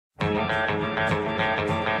The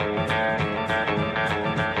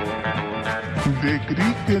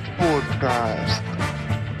Cricket Podcast.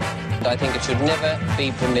 I think it should never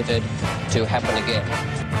be permitted to happen again.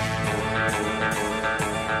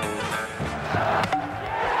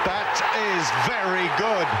 That is very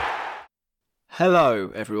good.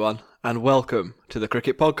 Hello, everyone, and welcome to the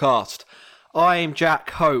Cricket Podcast. I'm Jack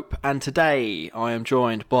Hope, and today I am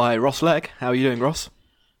joined by Ross Legg. How are you doing, Ross?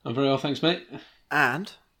 I'm very well, thanks, mate.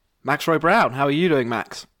 And Max Roy Brown. How are you doing,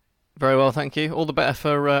 Max? Very well, thank you. All the better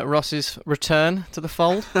for Ross's return to the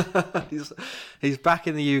fold. He's back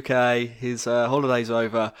in the UK. His holiday's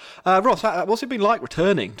over. Ross, what's it been like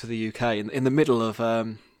returning to the UK in the middle of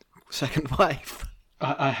second wave?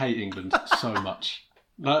 I hate England so much.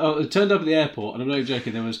 I turned up at the airport, and I'm not even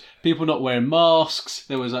joking. There was people not wearing masks.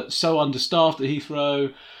 There was so understaffed at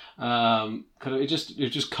Heathrow. It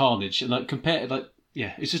was just carnage. And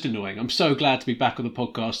it's just annoying. I'm so glad to be back on the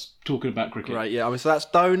podcast talking about cricket. Right, yeah. I mean, so that's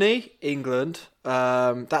Dhoni, England.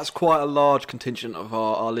 That's quite a large contingent of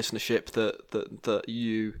our listenership that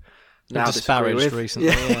you now disagree with. Recently.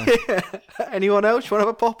 Yeah. Anyone else you want to have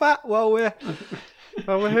a pop at while we're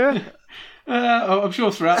here? I'm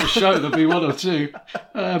sure throughout the show there'll be one or two,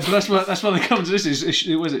 but that's why they come to this.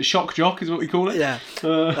 Was it shock jock? Is what we call it? Yeah,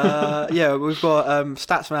 We've got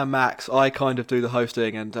Statsman Max. I kind of do the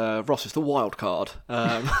hosting, and Ross is the wild card.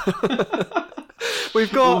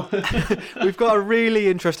 We've got a really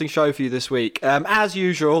interesting show for you this week. As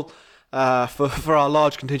usual, for our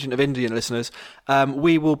large contingent of Indian listeners,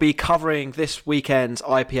 we will be covering this weekend's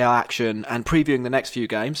IPL action and previewing the next few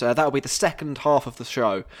games. That will be the second half of the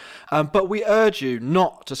show. But we urge you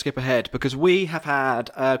not to skip ahead, because we have had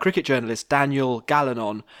cricket journalist Daniel Gallan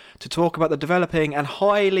on to talk about the developing and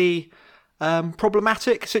highly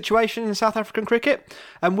problematic situation in South African cricket.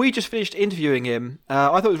 And we just finished interviewing him.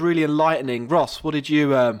 I thought it was really enlightening. Ross, what did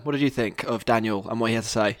you think of Daniel and what he had to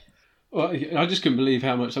say? Well, I just couldn't believe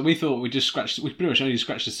how much. We thought we pretty much only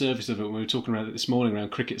scratched the surface of it when we were talking about it this morning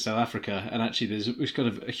around cricket South Africa, and actually there's kind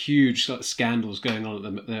of a huge scandals going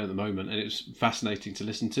on there at the moment, and it's fascinating to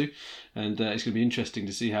listen to, and it's going to be interesting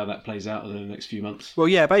to see how that plays out in the next few months. Well,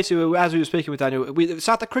 yeah, basically, as we were speaking with Daniel,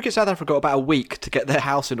 cricket South Africa got about a week to get their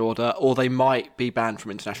house in order, or they might be banned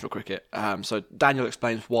from international cricket. So Daniel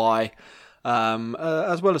explains why.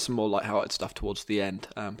 As well as some more light-hearted stuff towards the end.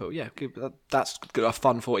 But yeah, that's a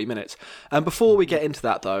fun 40 minutes. And before we get into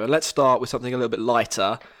that, though, let's start with something a little bit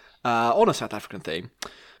lighter on a South African theme.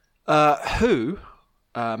 Who,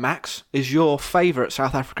 Max, is your favourite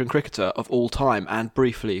South African cricketer of all time, and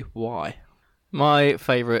briefly, why? My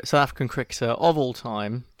favourite South African cricketer of all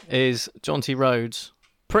time is Jonty Rhodes,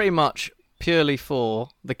 pretty much purely for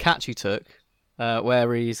the catch he took,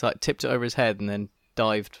 where he's tipped it over his head and then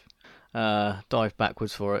dived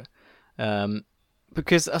backwards for it,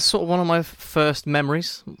 because that's sort of one of my first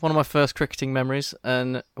cricketing memories,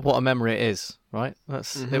 and what a memory it is, right?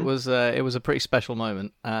 It was a pretty special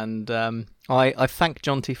moment, and I thank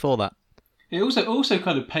Jonty for that. It also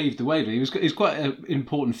kind of paved the way. He was quite an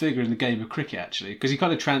important figure in the game of cricket, actually, because he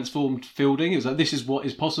kind of transformed fielding. It was like, this is what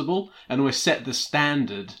is possible, and always set the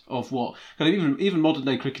standard of what kind of even modern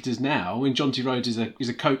day cricketers now. When Jonty Rhodes is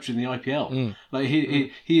a coach in the IPL,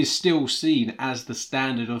 he is still seen as the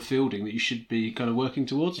standard of fielding that you should be kind of working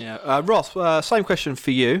towards. Yeah, Ross, same question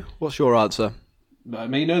for you. What's your answer? I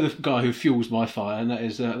mean, you know the guy who fuels my fire, and that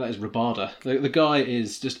is Rabada. The guy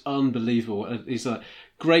is just unbelievable. He's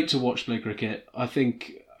great to watch play cricket. I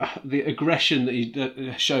think the aggression that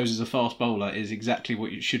he shows as a fast bowler is exactly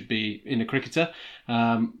what you should be in a cricketer.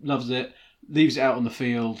 Loves it, leaves it out on the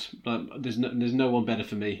field. There's no one better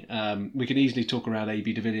for me. We can easily talk around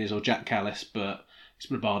A.B. de Villiers or Jack Callis, but it's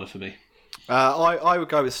Rabada for me. I would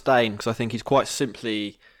go with Steyn, because I think he's quite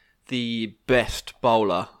simply the best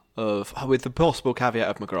bowler with the possible caveat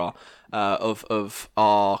of McGrath, of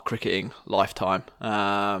our cricketing lifetime.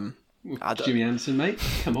 Jimmy Anderson, mate.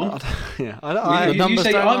 Come on. You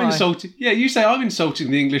say I'm insulting. Yeah, you say I'm insulting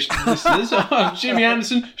the English listeners. Jimmy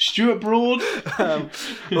Anderson, Stuart Broad.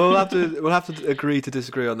 We'll have to agree to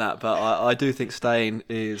disagree on that, but I do think Steyn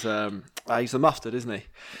is he's the mustard, isn't he?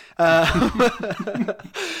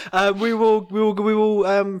 We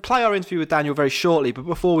will play our interview with Daniel very shortly, but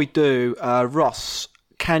before we do, Ross,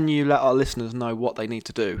 can you let our listeners know what they need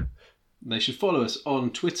to do? They should follow us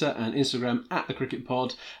on Twitter and Instagram at The Cricket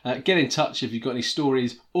Pod. Get in touch if you've got any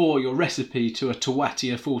stories or your recipe to a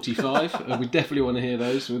Tawatia 45. We definitely want to hear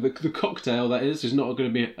those. With the cocktail, that is. It's not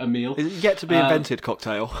going to be a meal. Is it yet to be invented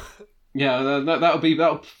cocktail? Yeah,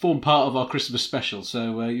 that'll form part of our Christmas special.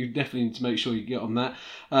 So you definitely need to make sure you get on that,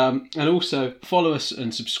 and also follow us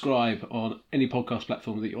and subscribe on any podcast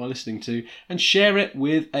platform that you are listening to, and share it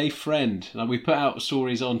with a friend. Like, we put out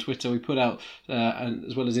stories on Twitter, we put out and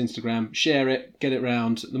as well as Instagram. Share it, get it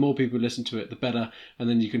round. The more people listen to it, the better, and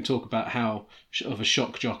then you can talk about how of a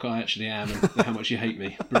shock jock I actually am and how much you hate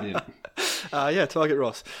me. Brilliant. Yeah, Target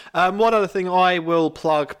Ross. One other thing I will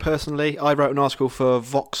plug personally, I wrote an article for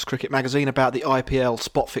Vox Cricket Magazine about the IPL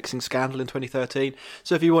spot fixing scandal in 2013.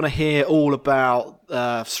 So if you want to hear all about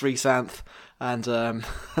Srisanth and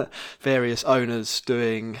various owners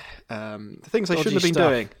doing things they shouldn't have been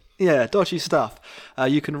doing. Yeah, dodgy stuff.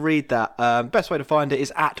 You can read that. Best way to find it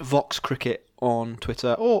is at Vox Cricket on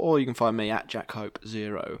Twitter, or you can find me at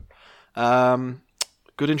JackHope0.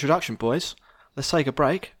 Good introduction, boys. Let's take a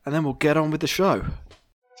break, and then we'll get on with the show.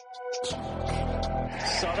 South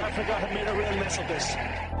Africa have made a real mess of this.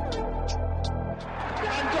 And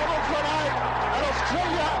Donald's run out, and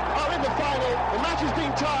Australia are in the final. The match is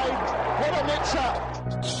being tied. What a mix-up.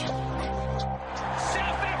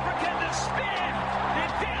 South Africa, the spin.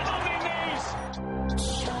 They're down on their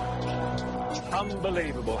knees.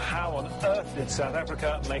 Unbelievable. How on earth did South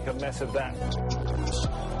Africa make a mess of that?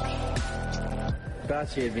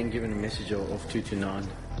 Batsy had been given a message of 2 to 9.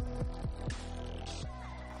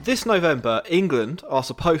 This November, England are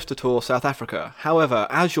supposed to tour South Africa. However,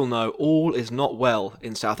 as you'll know, all is not well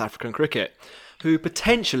in South African cricket, who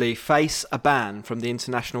potentially face a ban from the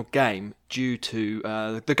international game due to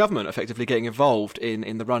the government effectively getting involved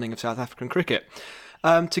in the running of South African cricket.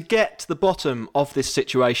 To get to the bottom of this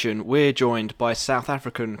situation, we're joined by South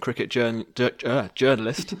African cricket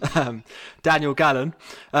journalist Daniel Gallan.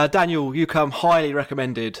 Daniel, you come highly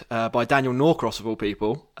recommended by Daniel Norcross of all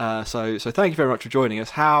people. So thank you very much for joining us.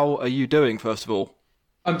 How are you doing, first of all?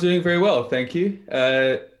 I'm doing very well, thank you.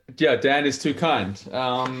 Dan is too kind.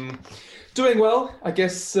 Doing well, I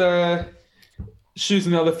guess. Shoes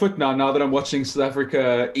on the other foot now that I'm watching South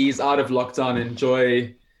Africa ease out of lockdown and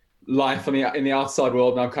enjoy life in the outside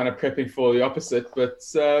world, and I'm kind of prepping for the opposite, but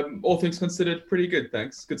all things considered, pretty good.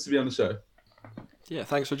 Thanks. Good to be on the show. Yeah,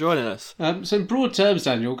 thanks for joining us. So in broad terms,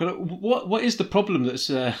 Daniel, what is the problem that's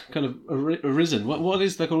kind of arisen? What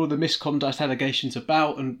is all the misconduct allegations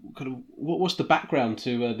about, and kind of what's the background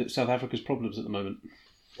to South Africa's problems at the moment?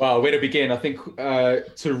 Wow, where to begin? I think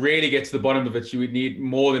to really get to the bottom of it, you would need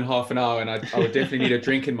more than half an hour, and I would definitely need a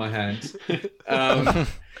drink in my hand.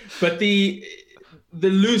 But the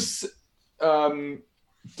loose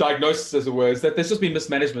diagnosis, as it were, is that there's just been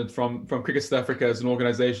mismanagement from Cricket South Africa as an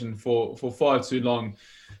organisation for far too long.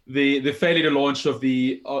 The failure to launch of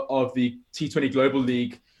the T20 Global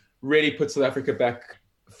League really put South Africa back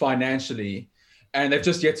financially, and they've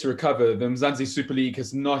just yet to recover. The Mzansi Super League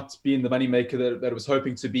has not been the moneymaker that it was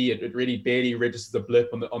hoping to be. It really barely registers a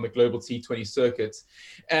blip on the global T20 circuit,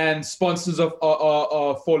 and sponsors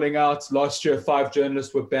are falling out. Last year, 5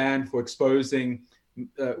 journalists were banned for exposing,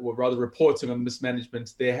 or rather reporting on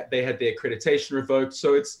mismanagement. They had their accreditation revoked.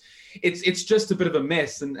 So it's just a bit of a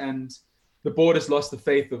mess, and the board has lost the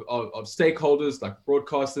faith of stakeholders like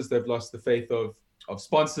broadcasters. They've lost the faith of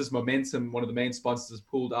sponsors. Momentum, one of the main sponsors, has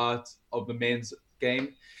pulled out of the men's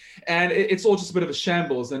game, and it's all just a bit of a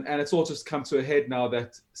shambles, and it's all just come to a head now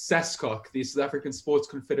that SASCOC, the South African Sports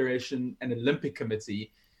Confederation and Olympic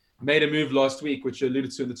Committee, made a move last week, which you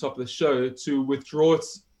alluded to in the top of the show, to withdraw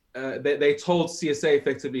its they told CSA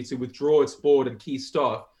effectively to withdraw its board and key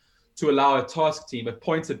staff to allow a task team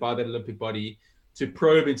appointed by that Olympic body to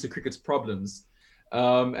probe into cricket's problems.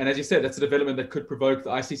 And as you said, that's a development that could provoke the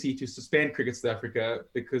ICC to suspend Cricket South Africa,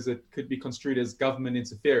 because it could be construed as government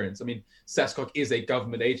interference. I mean, SASCOC is a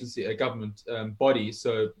government agency, a government body.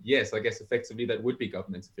 So yes, I guess effectively that would be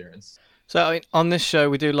government interference. So I mean, on this show,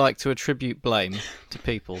 we do like to attribute blame to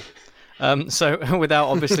people. So without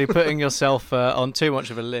obviously putting yourself on too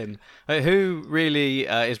much of a limb, who really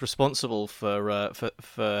is responsible for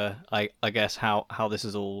I guess how this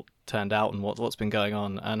has all turned out and what's been going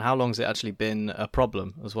on, and how long has it actually been a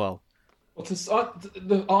problem as well? Well,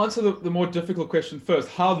 to answer the more difficult question first,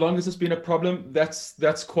 how long has this been a problem?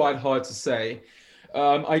 That's quite hard to say.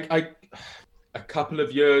 A couple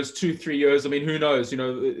of years, 2-3 years. I mean, who knows? You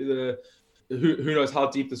know, who knows how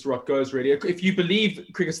deep this rot goes, really. If you believe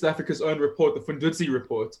Cricket South Africa's own report, the Fundudzi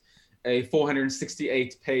report, a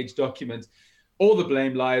 468-page document, all the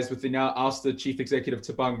blame lies with the now ousted chief executive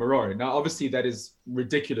Thabang Marore. Now, obviously, that is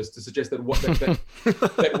ridiculous to suggest that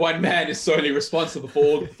that one man is solely responsible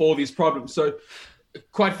for all these problems. So,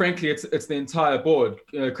 quite frankly, it's the entire board.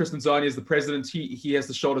 Chris Nzani is the president. He has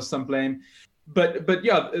to shoulder some blame. But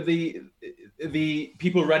yeah, the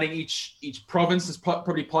people running each province is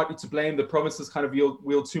probably partly to blame. The provinces kind of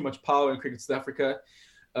wield too much power in cricket South Africa,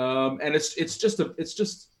 and it's just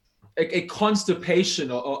a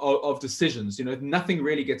constipation of decisions. Nothing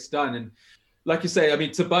really gets done. And like you say, I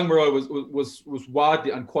mean, Tabang Moreau was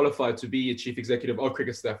widely unqualified to be a chief executive of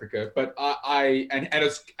Cricket South Africa. But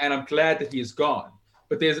I'm glad that he is gone.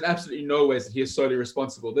 But there's absolutely no ways that he is solely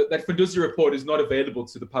responsible. That Funduzi report is not available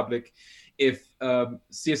to the public. If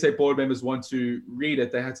CSA board members want to read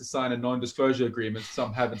it, they had to sign a non-disclosure agreement.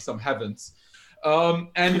 Some have and some haven't.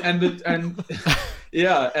 Right. And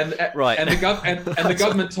the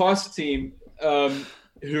government task team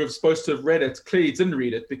who are supposed to have read it clearly didn't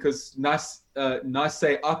read it, because Nase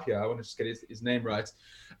Apia, I want to just get his name right,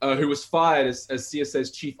 who was fired as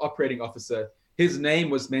CSA's chief operating officer. His name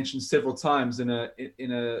was mentioned several times in a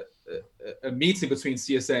meeting between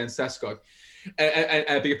CSA and SASCOG, and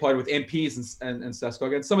a bigger part with MPs and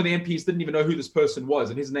SASCOG. And some of the MPs didn't even know who this person was,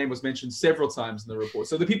 and his name was mentioned several times in the report.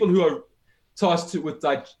 So the people who are tasked with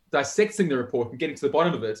dissecting the report and getting to the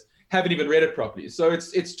bottom of it haven't even read it properly. So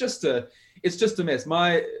it's just a mess.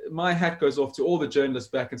 My hat goes off to all the journalists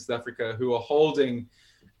back in South Africa who are holding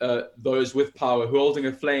those with power, who are holding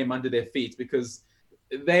a flame under their feet, because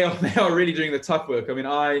they are really doing the tough work. I mean,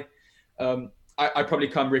 I probably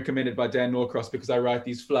come recommended by Dan Norcross because I write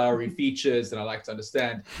these flowery features and I like to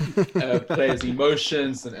understand players'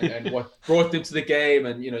 emotions and what brought them to the game,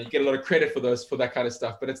 and you get a lot of credit for that kind of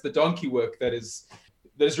stuff. But it's the donkey work that is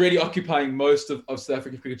really occupying most of South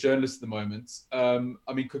African cricket journalists at the moment. I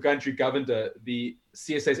mean, Kugandri Govender, the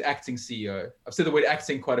CSA's acting CEO. I've said the word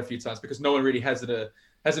acting quite a few times because no one really has an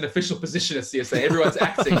official position at CSA. Everyone's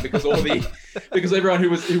acting because everyone who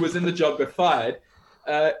was in the job got fired.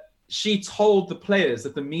 She told the players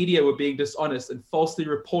that the media were being dishonest and falsely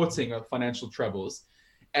reporting of financial troubles.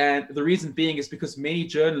 And the reason being is because many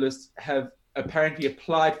journalists have apparently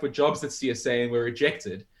applied for jobs at CSA and were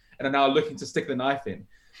rejected and are now looking to stick the knife in.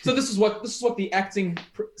 So this is what the acting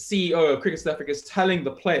CEO of Cricket South Africa is telling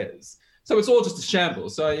the players. So it's all just a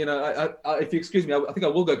shambles. So, if you excuse me, I think I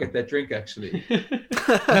will go get that drink, actually.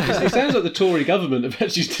 It sounds like the Tory government have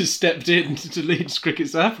actually just stepped in to lead Cricket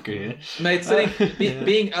South Africa here. Mate,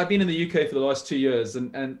 I've been in the UK for the last 2 years,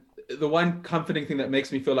 and the one comforting thing that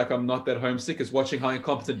makes me feel like I'm not that homesick is watching how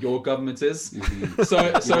incompetent your government is. Mm-hmm. So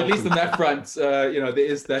at least on that front, there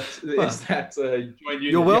is that joint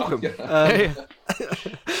union. You're welcome.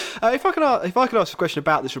 If I could ask a question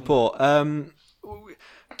about this report.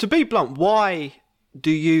 To be blunt, why do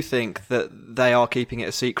you think that they are keeping it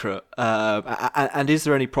a secret? And is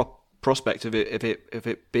there any prospect of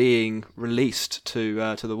it being released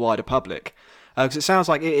to the wider public? Because it sounds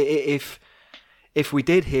like if we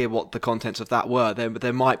did hear what the contents of that were, then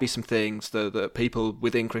there might be some things that people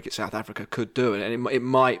within Cricket South Africa could do, and it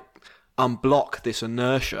might unblock this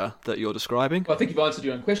inertia that you're describing. Well, I think you've answered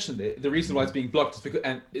your own question there. The reason why it's being blocked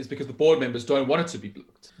is because the board members don't want it to be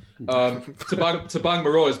blocked. Tabang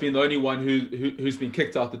Moreau has been the only one who's been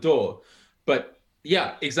kicked out the door. But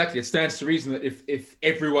yeah, exactly. It stands to reason that if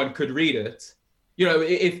everyone could read it,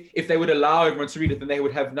 if they would allow everyone to read it, then they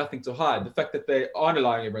would have nothing to hide. The fact that they aren't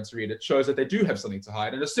allowing everyone to read it shows that they do have something to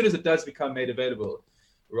hide. And as soon as it does become made available,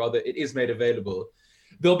 or rather it is made available,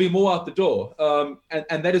 there'll be more out the door.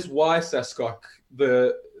 And that is why SASCOC,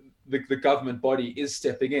 the government body, is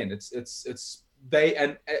stepping in. It's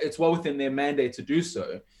well within their mandate to do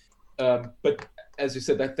so. But as you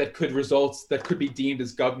said, that could be deemed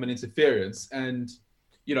as government interference. And,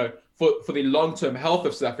 for the long-term health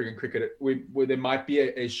of South African cricket, where there might be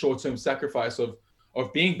a short-term sacrifice of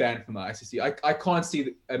being banned from the ICC. I can't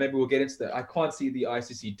see, and maybe we'll get into that, I can't see the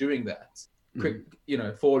ICC doing that.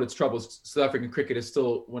 For all its troubles, South African cricket is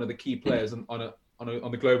still one of the key players on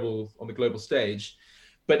the global stage.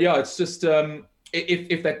 But yeah, it's just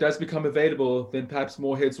if that does become available, then perhaps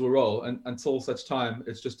more heads will roll. And until such time,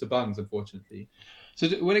 it's just Tabang's, unfortunately. So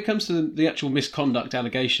when it comes to the actual misconduct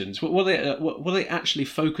allegations, what are they actually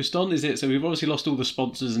focused on? Is it, so we've obviously lost all the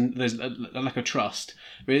sponsors and there's a lack of trust,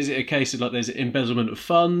 but is it a case of like there's embezzlement of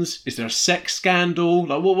funds? Is there a sex scandal?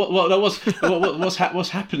 Like what's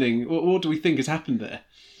happening? What do we think has happened there?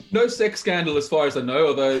 No sex scandal as far as I know,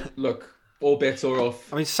 although look, all bets are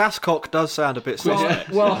off. I mean, SASCOC does sound a bit suspect.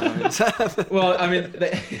 Well, I mean,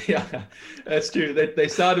 yeah, that's true. They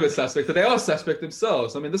started with suspect, but they are suspect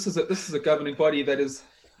themselves. I mean, this is a governing body that is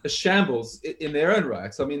a shambles in their own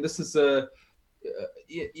rights. I mean, this is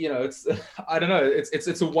you know, it's I don't know.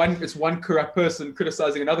 It's one corrupt person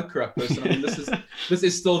criticizing another corrupt person. I mean, this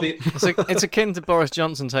is still the. It's akin to Boris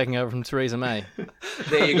Johnson taking over from Theresa May.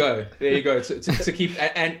 There you go. To keep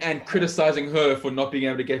and criticizing her for not being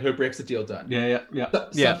able to get her Brexit deal done. Yeah.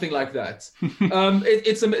 Something like that.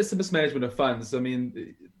 It's a mismanagement of funds. I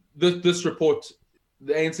mean, this report,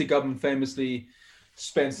 the ANC government famously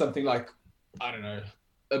spent something like, I don't know,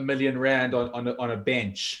 R1 million on a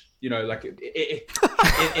bench. You know, like in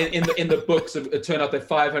the books, it turned out that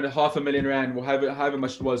 500,000 rand, or however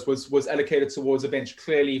much it was allocated towards a bench.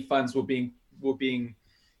 Clearly, funds were being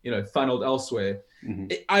funneled elsewhere.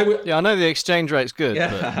 Mm-hmm. I know the exchange rate's good.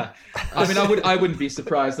 Yeah. But... I mean, I wouldn't be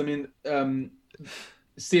surprised. I mean,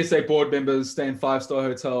 CSA board members stay in 5-star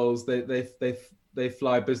hotels. They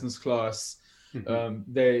fly business class.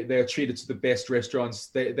 Mm-hmm. They are treated to the best restaurants.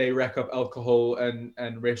 They rack up alcohol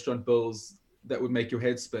and restaurant bills that would make your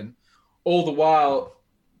head spin. All the while,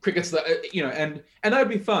 cricket's and that would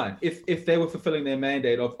be fine if they were fulfilling their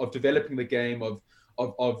mandate of developing the game,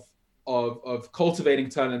 of cultivating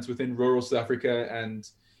talent within rural South Africa and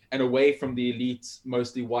away from the elite,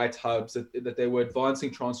 mostly white hubs, that they were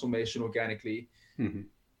advancing transformation organically. Mm-hmm.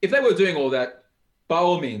 If they were doing all that, by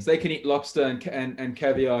all means, they can eat lobster and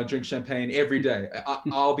caviar and drink champagne every day.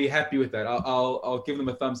 I'll be happy with that. I'll give them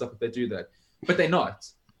a thumbs up if they do that. But they're not.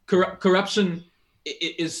 Corruption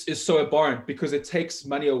is so abhorrent because it takes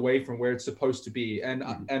money away from where it's supposed to be. And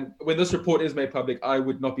when this report is made public, I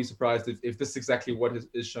would not be surprised if this is exactly what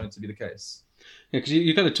is shown to be the case. Yeah, because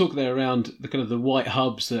you kind of talk there around the kind of the white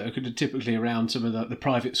hubs that are kind of typically around some of the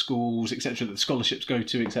private schools, etc., that the scholarships go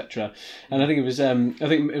to, etc. And I think it was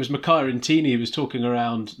Micaiah Ntini who was talking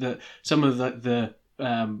around that some of the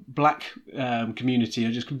black community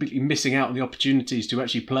are just completely missing out on the opportunities to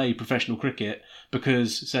actually play professional cricket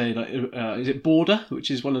because, say, like is it Border,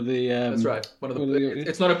 which is one of the that's right.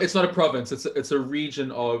 It's not a province. It's a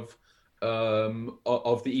region of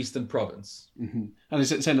the Eastern Province. Mm-hmm. And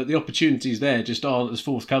it's saying that the opportunities there just aren't as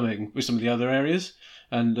forthcoming with some of the other areas.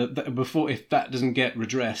 And if that doesn't get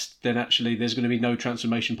redressed, then actually there's going to be no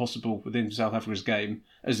transformation possible within South Africa's game,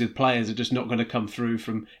 as the players are just not going to come through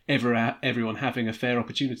from everyone having a fair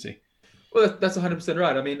opportunity. Well, that's 100%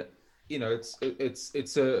 right. I mean, you know, it's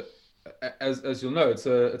as you'll know, it's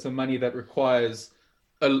a money that requires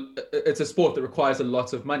it's a sport that requires a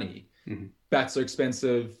lot of money. Mm-hmm. Bats are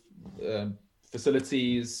expensive,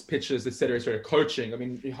 facilities, pitches, etc. Coaching. I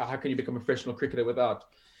mean, how can you become a professional cricketer without,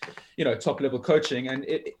 you know, top level coaching? And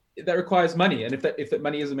that requires money. And if that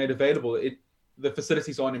money isn't made available, the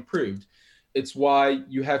facilities aren't improved. It's why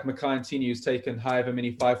you have Micaiah Ntini who's taken however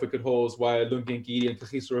many 5-wicket hauls, why Lungi Ngidi and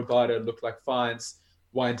Kagiso Rabada look like finds,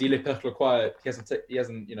 why Ndile Pechlokwaya he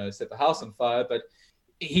hasn't set the house on fire, but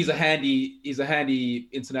he's a handy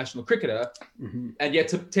international cricketer. Mm-hmm. And yet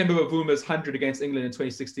Temba Bavuma's 100 against England in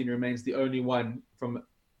 2016 remains the only one from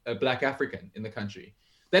a black African in the country.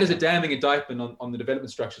 That is a damning indictment on the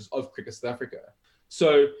development structures of Cricket South Africa.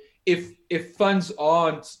 So if funds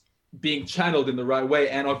aren't being channeled in the right way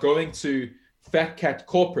and are going to fat cat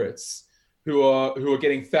corporates who are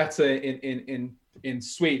getting fatter in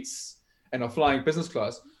suites and are flying business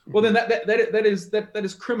class, well then that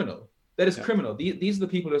is criminal. That is criminal. These are the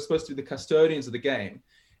people who are supposed to be the custodians of the game,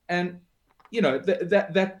 and you know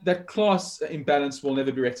that class imbalance will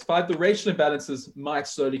never be rectified. The racial imbalances might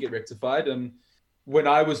slowly get rectified. When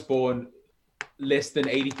I was born, less than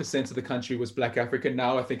 80% of the country was Black African.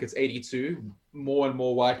 Now I think it's 82. More and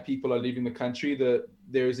more white people are leaving the country.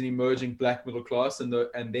 There is an emerging black middle class, and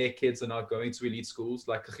their kids are now going to elite schools,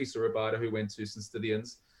 like Kagiso Rabada, who went to St.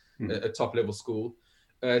 Stithians, a top level school.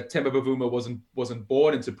 Temba Bavuma wasn't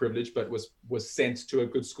born into privilege, but was sent to a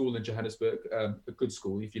good school in Johannesburg, a good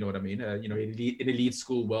school, if you know what I mean. An elite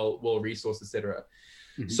school, well resourced, etc.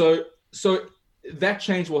 Mm-hmm. So that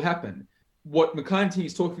change will happen. What Micaiah Ntini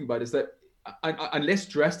is talking about is that unless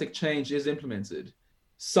drastic change is implemented,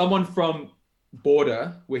 someone from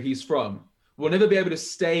Border, where he's from, will never be able to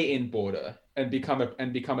stay in Border and become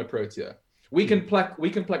a Protea. We can pluck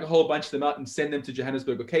a whole bunch of them out and send them to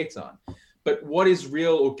Johannesburg or Cape Town. But what is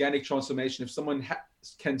real organic transformation if someone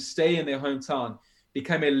can stay in their hometown,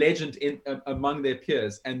 become a legend among their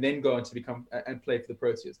peers, and then go on to become and play for the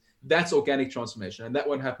Proteas? That's organic transformation, and that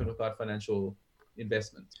won't happen without financial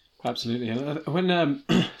investment. Absolutely.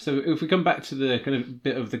 So if we come back to the kind of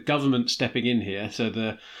bit of the government stepping in here,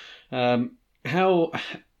 so how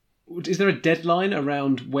is there a deadline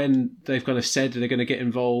around when they've kind of said they're going to get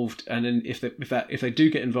involved, and then if they do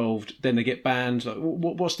get involved, then they get banned? Like,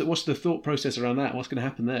 what's the thought process around that? What's going to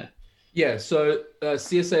happen there? Yeah, so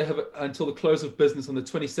CSA have until the close of business on the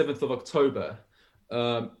 27th of October.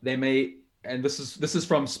 They may and this is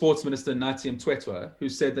from Sports Minister Nathi Mthethwa, who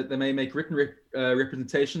said that they may make written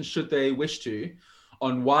representation, should they wish to,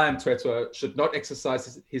 on why Mthethwa should not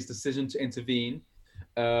exercise his decision to intervene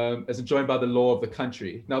as enjoined by the law of the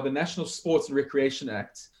country. Now, the National Sports and Recreation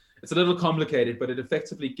Act, it's a little complicated, but it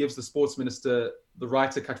effectively gives the Sports Minister the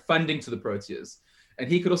right to cut funding to the Proteas. And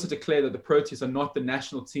he could also declare that the Proteas are not the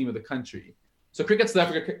national team of the country. So Cricket South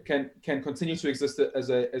Africa can continue to exist as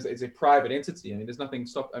a private entity. I mean, there's nothing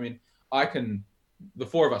stop. I mean, the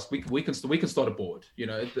four of us, we can start a board, you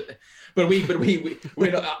know, but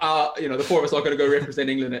we're not, you know, the four of us are going to go represent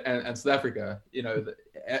England and South Africa, you know,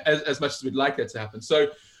 as much as we'd like that to happen. So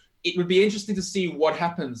it would be interesting to see what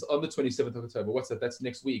happens on the 27th of October. What's that? That's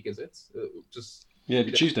next week, is it?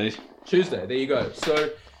 Tuesday. Tuesday. There you go.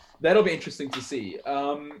 So that'll be interesting to see.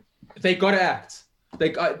 They got to act.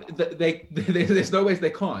 There's no ways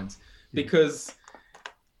they can't, because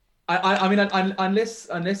I mean, unless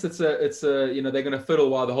it's a you know, they're going to fiddle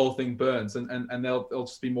while the whole thing burns, and they'll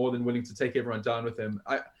just be more than willing to take everyone down with them.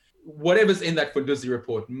 Whatever's in that Funduzzi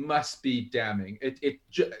report must be damning. It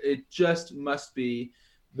just must be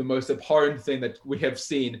the most abhorrent thing that we have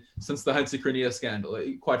seen since the Hansi Cronje scandal,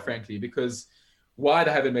 quite frankly, because why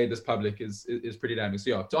they haven't made this public is pretty damning.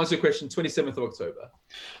 So yeah, to answer your question, 27th of October.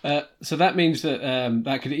 So that means that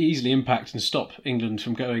that could easily impact and stop England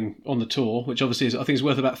from going on the tour, which obviously I think is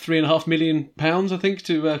worth about £3.5 million, I think,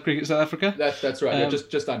 to Cricket South Africa. That's right,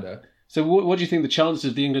 just under. So what do you think the chances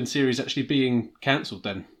of the England series actually being cancelled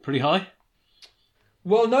then? Pretty high?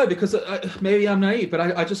 Well, no, because maybe I'm naive, but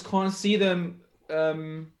I just can't see them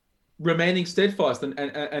remaining steadfast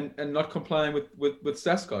and not complying with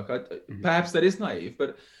SASCOC. Perhaps that is naive,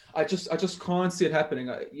 but I just can't see it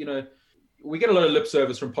happening. You know, we get a lot of lip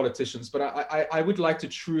service from politicians, but I would like to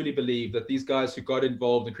truly believe that these guys who got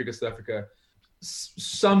involved in Cricket South Africa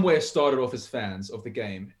somewhere started off as fans of the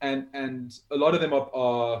game, and a lot of them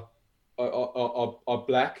are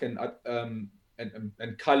black and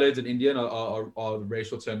coloured and Indian are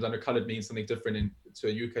racial terms. I know coloured means something different to a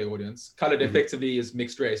UK audience. Coloured effectively is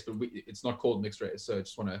mixed race, but it's not called mixed race. So I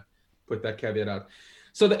just want to put that caveat out.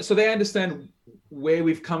 So they understand where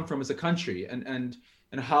we've come from as a country and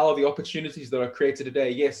how the opportunities that are created today,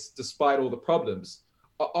 yes, despite all the problems,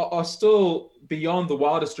 are still beyond the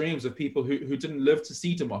wildest dreams of people who didn't live to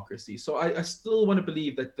see democracy. So I still want to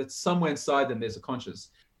believe that somewhere inside them there's a conscience.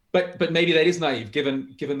 But maybe that is naive,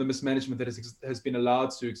 given the mismanagement that has been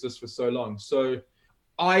allowed to exist for so long. So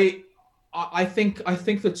I think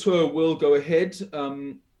the tour will go ahead.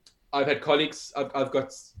 I've had colleagues, I've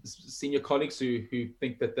got senior colleagues who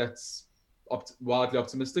think that that's wildly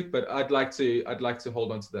optimistic, but I'd like to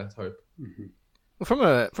hold on to that hope. Mm-hmm.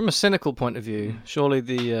 Well, from a cynical point of view, surely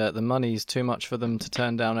the money's too much for them to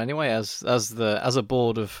turn down anyway. As a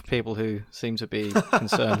board of people who seem to be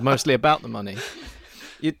concerned mostly about the money.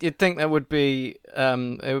 You'd think that would be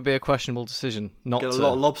it would be a questionable decision not get to a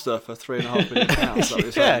lot of lobster for £3.5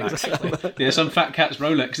 million. Yeah, exactly. Yeah, some fat cat's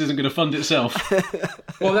Rolex isn't going to fund itself.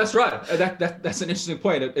 Well, that's right. That's an interesting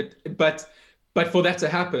point. But for that to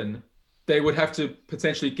happen, they would have to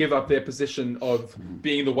potentially give up their position of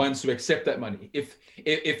being the ones who accept that money.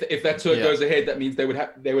 If that tour goes ahead, that means they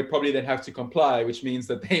would probably then have to comply, which means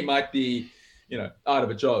that they might be, you know, out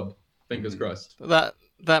of a job. Fingers crossed.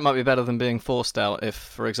 That might be better than being forced out if,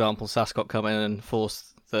 for example, SASCOC come in and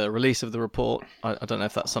force the release of the report. I don't know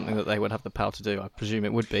if that's something that they would have the power to do. I presume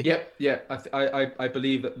it would be. Yeah. I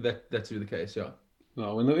believe that to be the case, yeah.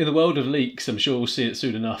 Well, in the world of leaks, I'm sure we'll see it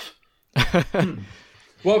soon enough.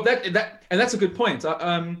 Well, that's a good point.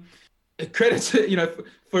 Credit to, you know,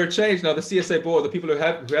 for a change now, the CSA board, the people who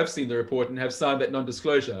have seen the report and have signed that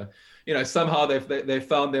non-disclosure, you know, somehow they've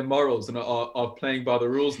found their morals and are playing by the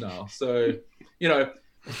rules now. So, you know,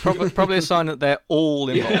 probably a sign that they're all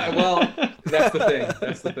involved. Yeah, well,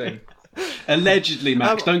 that's the thing. Allegedly,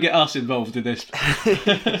 Max, don't get us involved in this.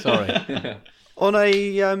 Sorry. Yeah. On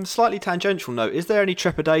a slightly tangential note, is there any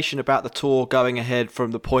trepidation about the tour going ahead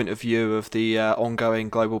from the point of view of the ongoing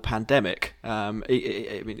global pandemic? I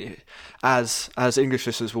mean, as English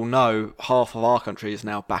listeners will know, half of our country is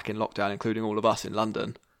now back in lockdown, including all of us in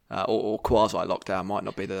London, or quasi-lockdown, might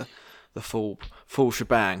not be the full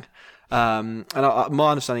shebang. And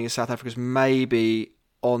my understanding is South Africa's maybe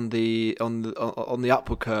on the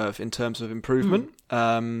upward curve in terms of improvement.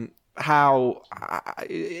 How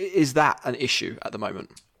is that an issue at the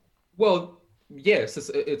moment? Well, yes,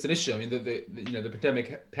 it's an issue. I mean,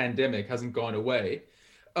 the pandemic hasn't gone away.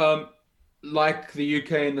 Like the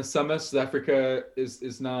UK in the summer, South Africa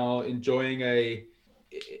is now enjoying a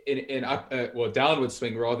downward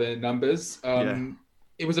swing rather in numbers.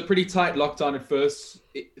 It was a pretty tight lockdown at first.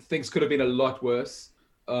 Things could have been a lot worse.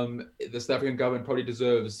 the South African government probably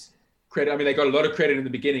deserves credit. I mean, they got a lot of credit in the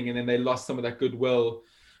beginning, and then they lost some of that goodwill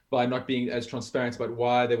by not being as transparent about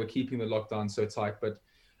why they were keeping the lockdown so tight. But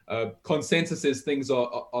consensus is things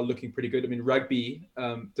are looking pretty good. I mean, rugby,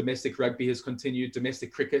 domestic rugby has continued.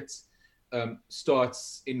 Domestic cricket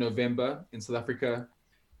starts in November in South Africa.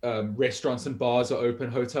 Restaurants and bars are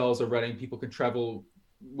open. Hotels are running. People can travel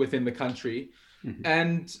within the country.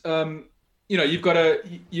 And you've got a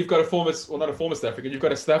former, well, not a former South African, you've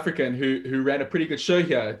got a South African who ran a pretty good show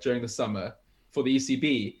here during the summer for the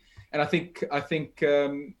ECB. And I think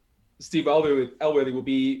Steve Elworthy will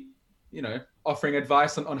be, offering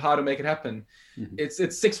advice on how to make it happen.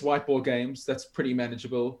 It's 6 white ball games. That's pretty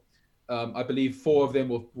manageable. I believe 4 of them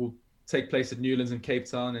will take place at Newlands in Cape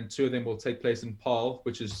Town, and 2 of them will take place in Paarl,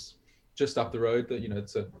 which is just up the road.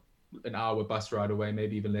 It's an hour bus ride away,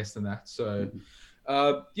 maybe even less than that. So,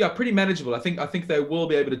 pretty manageable. I think they will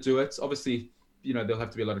be able to do it. Obviously, there'll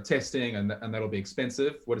have to be a lot of testing, and that'll be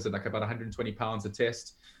expensive. What is it, like about £120 a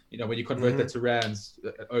test? When you convert that to rands,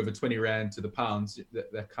 over 20 rand to the pounds,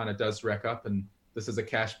 that kind of does rack up. And this is a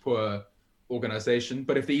cash poor organization.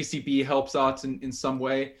 But if the ECB helps out in some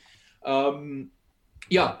way, if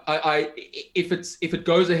it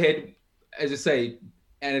goes ahead, as I say,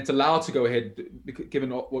 and it's allowed to go ahead, given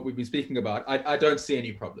what we've been speaking about, I don't see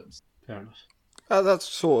any problems. Fair enough. That's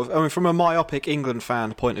sort of, from a myopic England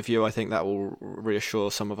fan point of view, I think that will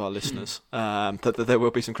reassure some of our listeners that there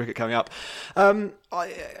will be some cricket coming up. I've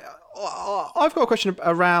got a question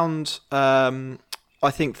around, I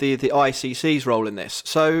think the ICC's role in this.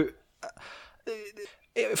 So,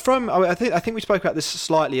 I think we spoke about this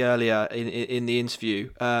slightly earlier in the interview.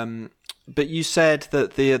 But you said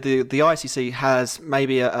that the ICC has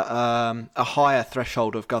maybe a higher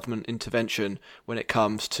threshold of government intervention when it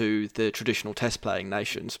comes to the traditional test-playing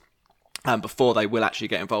nations, before they will actually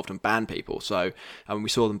get involved and ban people. So, we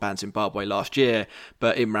saw them ban Zimbabwe last year,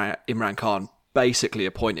 but Imran Khan basically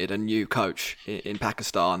appointed a new coach in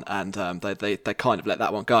Pakistan, and they kind of let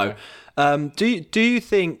that one go. Do you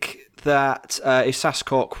think that if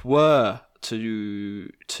SASCOC were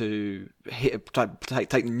to take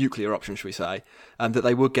the nuclear option, should we say, and that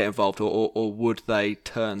they would get involved, or would they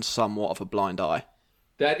turn somewhat of a blind eye?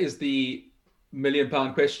 That is the £1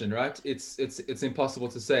 million question, right? It's impossible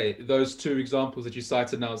to say. Those 2 examples that you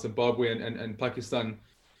cited now, Zimbabwe and Pakistan,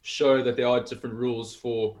 show that there are different rules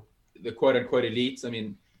for the quote unquote elites. I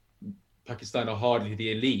mean, Pakistan are hardly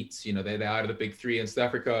the elites. They're out of the big 3, and South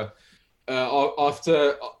Africa,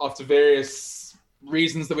 after various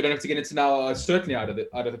reasons that we don't have to get into now, are certainly out of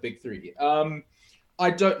the big 3.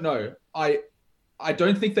 I don't know. I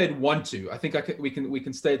don't think they'd want to. I think we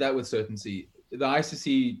can state that with certainty. The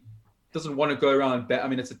ICC doesn't want to go around.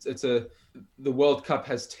 The World Cup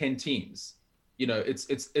has 10 teams.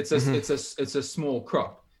 It's a small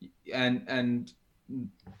crop, and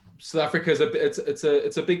South Africa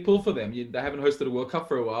is a big pull for them. They haven't hosted a World Cup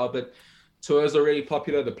for a while, but tours are really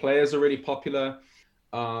popular. The players are really popular.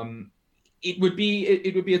 It would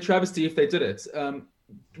be a travesty if they did it.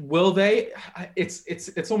 Will they?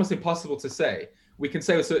 It's almost impossible to say. We can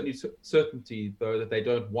say with certainty though that they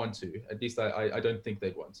don't want to. At least I don't think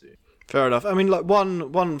they'd want to. Fair enough. I mean, like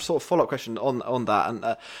one sort of follow-up question on that, and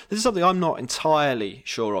this is something I'm not entirely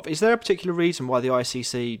sure of. Is there a particular reason why the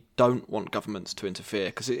ICC don't want governments to interfere?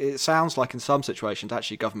 Because it sounds like in some situations,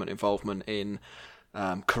 actually, government involvement in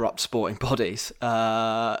corrupt sporting bodies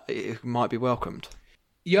it might be welcomed.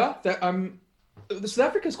 Yeah, South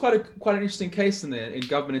Africa is quite an interesting case in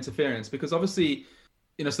government interference, because obviously,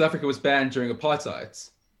 South Africa was banned during apartheid.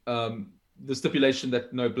 The stipulation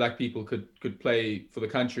that no black people could play for the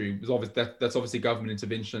country was that's obviously government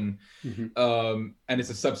intervention, and it's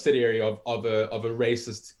a subsidiary of a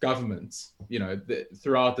racist government.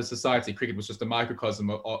 Throughout the society, cricket was just a microcosm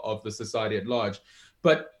of the society at large.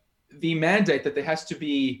 But the mandate that there has to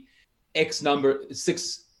be X number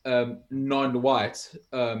 6 non-white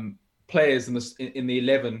players in the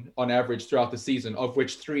 11 on average throughout the season, of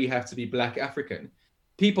which 3 have to be black African.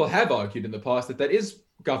 People have argued in the past that is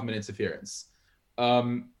government interference.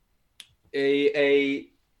 A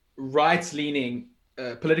right-leaning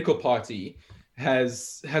political party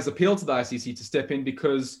has appealed to the ICC to step in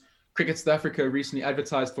because Cricket South Africa recently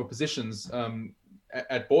advertised for positions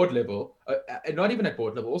at board level, not even at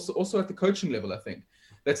board level, also at the coaching level, I think.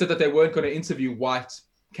 That said that they weren't going to interview white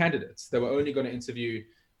candidates. They were only going to interview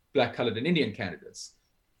black, colored, and Indian candidates.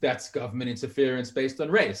 That's government interference based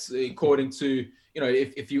on race, according to,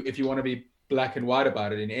 if you want to be black and white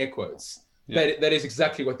about it in air quotes. Yeah. That is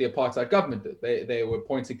exactly what the apartheid government did. They were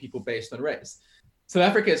appointing people based on race. South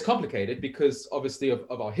Africa is complicated because obviously of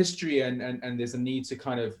our history and there's a need to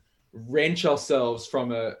kind of wrench ourselves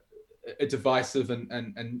from a divisive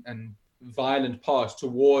and violent path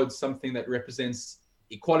towards something that represents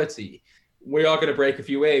equality. We are going to break a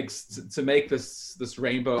few eggs to make this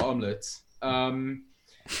rainbow omelette.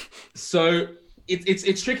 So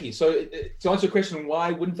it's tricky. So to answer your question,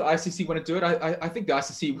 why wouldn't the ICC want to do it? I think the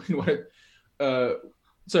ICC wouldn't want to.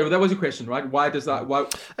 So that was your question, right? Why does that? Why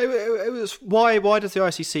it was why does the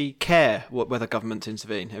ICC care whether governments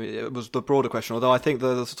intervene? I mean, it was the broader question. Although I think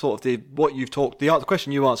the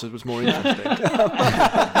question you answered was more interesting.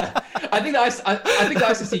 I think the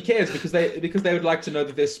ICC cares because they would like to know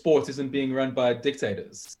that their sport isn't being run by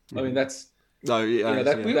dictators. I mean, that's. No, yeah,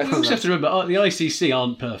 we also have to remember the ICC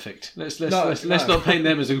aren't perfect. Let's not paint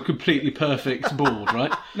them as a completely perfect board,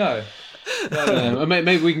 right? No.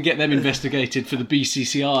 Maybe we can get them investigated for the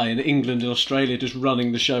BCCI and England and Australia just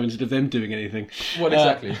running the show instead of them doing anything. What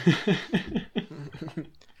exactly?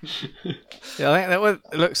 Yeah, I think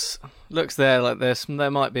that looks there like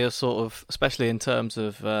there might be a sort of, especially in terms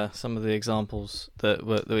of some of the examples that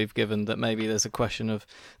we've given, that maybe there's a question of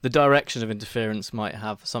the direction of interference might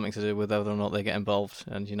have something to do with whether or not they get involved,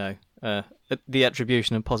 and the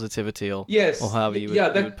attribution of positivity or however you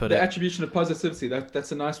would put it. The attribution of positivity,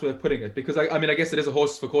 that's a nice way of putting it, because I guess it is a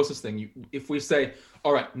horses for courses thing. If we say,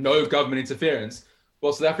 all right, no government interference,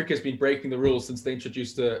 well, South Africa has been breaking the rules since they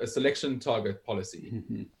introduced a selection target policy.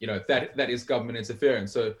 Mm-hmm. That is government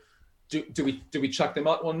interference. So do we chuck them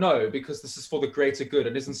out? Well, no, because this is for the greater good.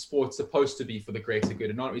 And isn't sport supposed to be for the greater good?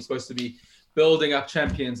 And aren't we supposed to be building up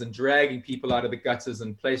champions and dragging people out of the gutters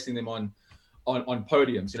and placing them on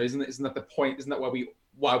podiums? Isn't that the point? Isn't that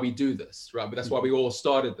why we do this, right? But that's why we all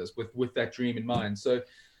started this with that dream in mind. So.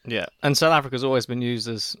 Yeah, and South Africa's always been used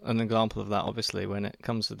as an example of that, obviously, when it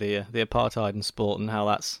comes to the apartheid in sport and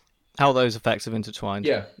how those effects have intertwined.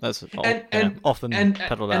 Yeah, that's often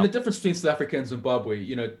peddled out. And the difference between South Africa and Zimbabwe,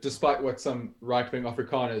 despite what some right-wing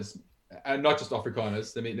Afrikaners, and not just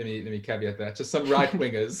Afrikaners, let me caveat that, just some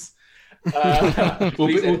right-wingers.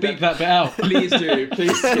 We'll beat that bit out. Please do.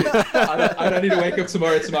 I don't need to wake up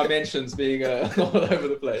tomorrow to my mentions being all over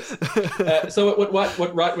the place. So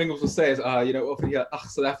what right wingers will say is, often here,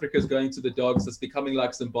 South Africa is going to the dogs. It's becoming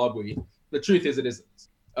like Zimbabwe. The truth is, it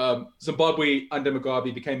isn't. Zimbabwe under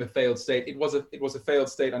Mugabe became a failed state. It was a failed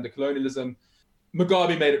state under colonialism.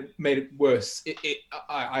 Mugabe made it worse.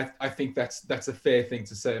 I think that's a fair thing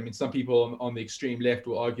to say. I mean, some people on the extreme left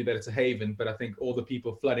will argue that it's a haven, but I think all the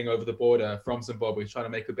people flooding over the border from Zimbabwe trying to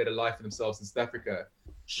make a better life for themselves in South Africa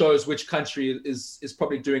shows which country is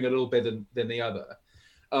probably doing a little better than the other.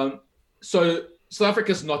 So South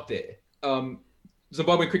Africa's not there.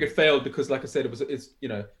 Zimbabwean cricket failed because, like I said, it's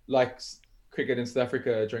like cricket in South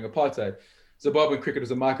Africa during apartheid. Zimbabwean cricket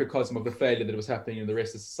was a microcosm of the failure that was happening in the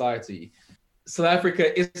rest of society. South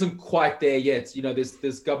Africa isn't quite there yet.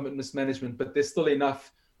 There's government mismanagement, but there's still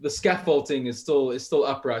enough. The scaffolding is still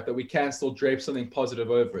upright that we can still drape something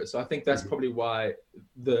positive over it. So I think that's probably why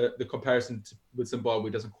the comparison with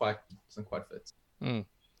Zimbabwe doesn't quite fit. Mm.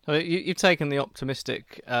 So you've taken the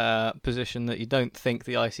optimistic position that you don't think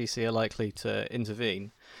the ICC are likely to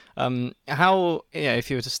intervene. How,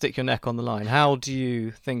 if you were to stick your neck on the line, how do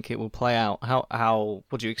you think it will play out?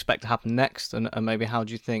 What do you expect to happen next, and maybe how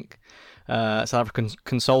do you think South Africa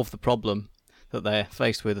can solve the problem that they're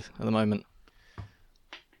faced with at the moment?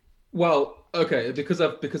 Well, okay, because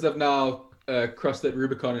I've now crossed that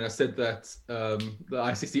Rubicon and I said that the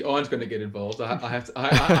ICC aren't going to get involved. I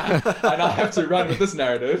have to run with this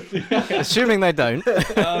narrative. Assuming they don't.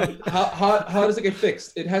 How does it get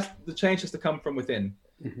fixed? The change has to come from within.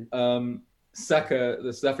 Mm-hmm. SACA,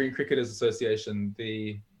 the South African Cricketers Association,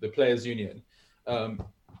 the players' union.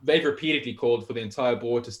 They've repeatedly called for the entire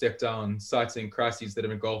board to step down, citing crises that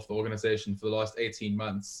have engulfed the organization for the last 18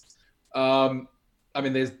 months.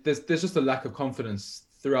 There's just a lack of confidence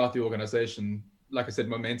throughout the organization. Like I said,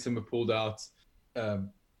 momentum were pulled out.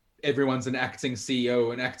 Everyone's an acting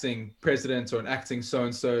CEO, an acting president, or an acting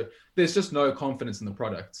so-and-so. There's just no confidence in the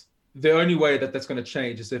product. The only way that's going to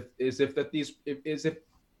change is if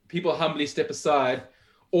people humbly step aside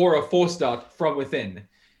or are forced out from within.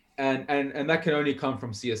 And that can only come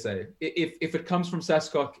from CSA. If it comes from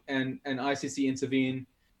SASCOC and ICC intervene,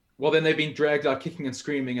 well, then they've been dragged out kicking and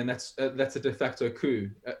screaming, and that's a de facto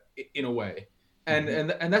coup in a way.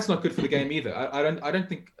 And that's not good for the game either. I don't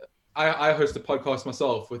think I host a podcast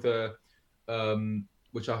myself with a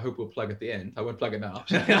which I hope we'll plug at the end. I won't plug it now.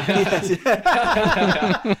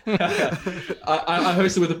 I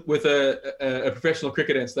hosted with a professional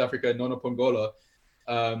cricketer in South Africa, Nono Pongola.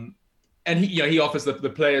 And he offers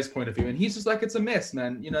the player's point of view, and he's just like, it's a mess,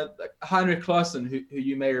 man. Like Heinrich Klaassen, who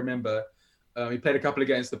you may remember, He played a couple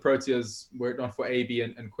against the Proteas, were it not for AB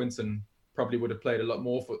and Quinton, probably would have played a lot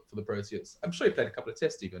more for the Proteas. I'm sure he played a couple of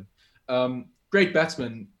tests even. Great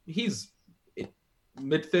batsman. He's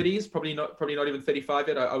mid-30s, probably not even 35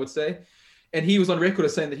 yet, I would say. And he was on record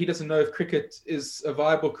as saying that he doesn't know if cricket is a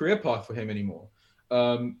viable career path for him anymore.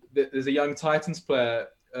 There's a young Titans player,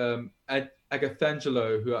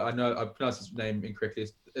 Agathangelo, who I know I pronounced his name incorrectly.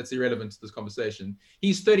 It's irrelevant to this conversation.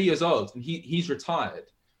 He's 30 years old and he's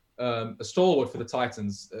retired. A stalwart for the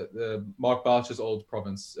Titans, Mark Boucher's old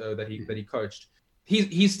province that he coached.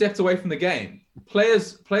 He's stepped away from the game.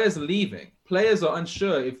 Players are leaving. Players are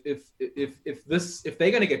unsure if there's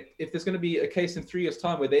going to be a case in 3 years'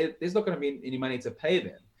 time where there's not going to be any money to pay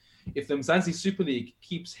them. If the Mzansi Super League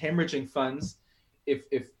keeps hemorrhaging funds,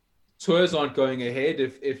 if tours aren't going ahead,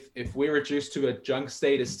 if we're reduced to a junk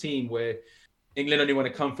status team where England only want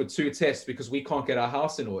to come for 2 tests because we can't get our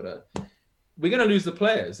house in order, we're going to lose the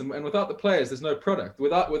players. And without the players, there's no product.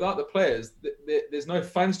 Without the players, there's no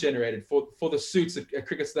funds generated for the suits at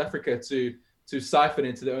Cricket South Africa to siphon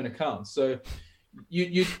into their own accounts. So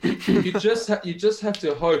you just have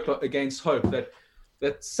to hope against hope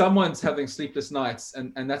that someone's having sleepless nights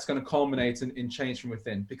and that's going to culminate in change from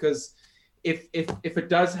within. Because if it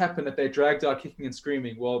does happen that they're dragged out kicking and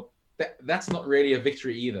screaming, well, that's not really a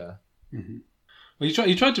victory either. Mm-hmm. Well,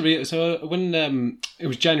 you tried to read. So when it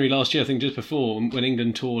was January last year, I think just before when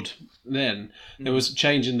England toured, there was a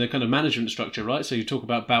change in the kind of management structure, right? So you talk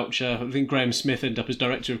about Boucher. I think Graham Smith ended up as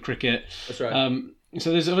director of cricket. That's right.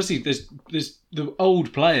 So there's obviously there's the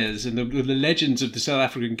old players and the legends of the South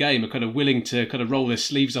African game are kind of willing to kind of roll their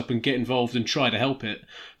sleeves up and get involved and try to help it.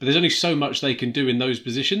 But there's only so much they can do in those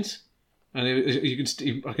positions, and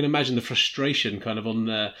I can imagine the frustration kind of on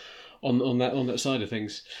that side of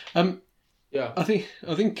things. Yeah, I think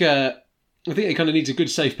it kind of needs a good,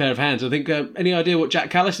 safe pair of hands. I think. Any idea what Jack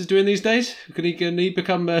Callis is doing these days? Can he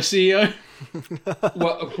become CEO?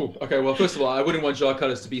 Well, okay. Well, first of all, I wouldn't want Jack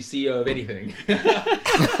Callis to be CEO of anything.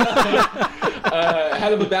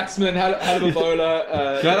 Hell of a batsman, hell of a bowler.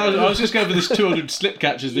 I was just going for this 200 slip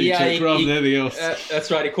catches that he took rather than anything else.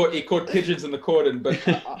 That's right. He caught pigeons in the cordon, but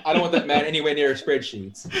I don't want that man anywhere near a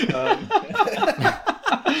spreadsheet.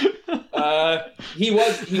 He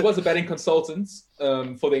was a batting consultant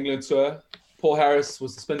for the England tour. Paul Harris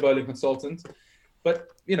was the spin bowling consultant. But,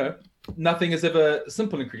 nothing is ever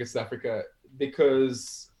simple in Cricket South Africa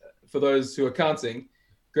because, for those who are counting,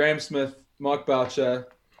 Graham Smith, Mark Boucher,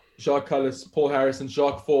 Jacques Cullis, Paul Harris, and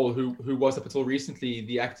Jacques Fall, who was up until recently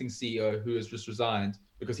the acting CEO, who has just resigned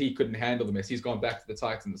because he couldn't handle the mess. He's gone back to the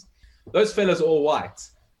Titans. Those fellas are all white.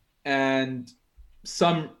 And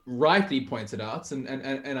some rightly pointed out,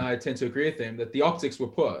 and I tend to agree with them, that the optics were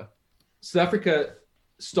poor. South Africa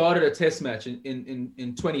started a test match in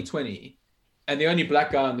 2020, and the only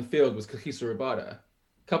black guy on the field was Kagiso Rabada. A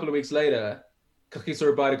couple of weeks later,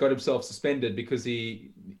 Kagiso Rabada got himself suspended because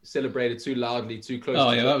he celebrated too loudly, too close.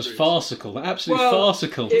 Oh yeah, that was farcical. Absolutely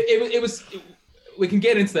farcical. It was. We can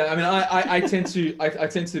get into that. I mean, I tend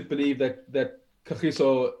to believe that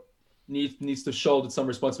Kagiso needs to shoulder some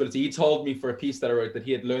responsibility. He told me for a piece that I wrote that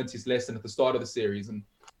he had learned his lesson at the start of the series, and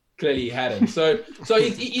clearly he hadn't. So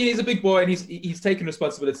he's a big boy and he's taken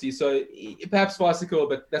responsibility. So perhaps farcical,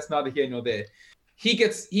 but that's neither here nor there. He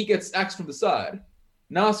gets axed from the side.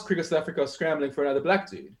 Now Cricket South Africa are scrambling for another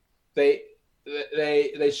black dude. They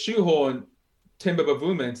shoehorn Themba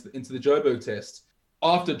Bavuma into the Joburg test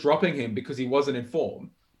after dropping him because he wasn't in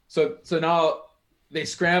form. So now they're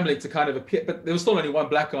scrambling to kind of appear, but there was still only one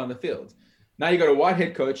black guy on the field. Now you got a white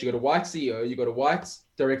head coach, you got a white CEO, you got a white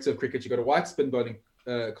director of cricket, you got a white spin bowling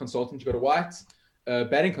consultant, you got a white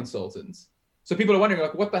batting consultant. So people are wondering,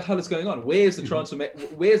 like, what the hell is going on? Where's the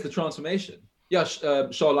transformation? Yeah,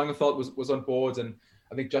 Charles Langenveld was on board, and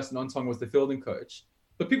I think Justin Ontong was the fielding coach.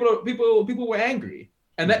 But people were angry,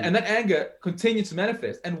 and that anger continued to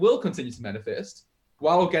manifest and will continue to manifest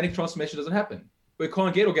while organic transformation doesn't happen. We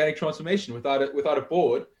can't get organic transformation without a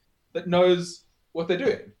board that knows what they're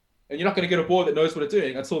doing. And you're not going to get a board that knows what they're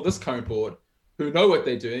doing until this current board, who know what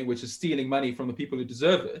they're doing, which is stealing money from the people who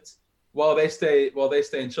deserve it, while they stay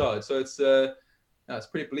in charge. So it's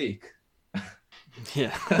pretty bleak.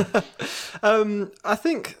 Yeah. I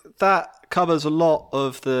think that covers a lot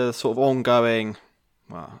of the sort of ongoing,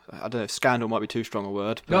 well, I don't know if scandal might be too strong a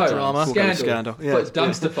word. But drama. Scandal. Yeah. It's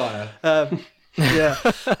dumpster fire. Yeah.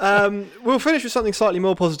 We'll finish with something slightly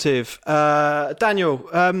more positive. Daniel,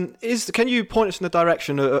 can you point us in the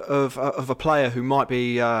direction of a player who might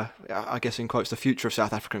be I guess in quotes, the future of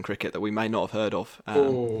South African cricket that we may not have heard of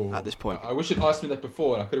at this point. I wish you'd asked me that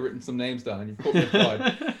before. I could have written some names down. You caught me off guard.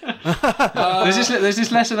 There's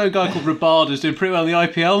this lesser known guy called Rabada's doing pretty well in the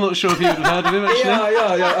IPL. Not sure if you would have heard of him actually.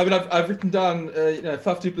 Yeah. I mean, I've written down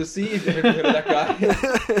Faf du Plessis. If you've ever heard of that guy.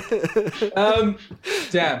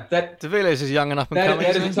 Damn, that De Villiers is young and up and coming.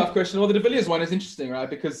 That is a tough question. Well, the De Villiers one is interesting, right?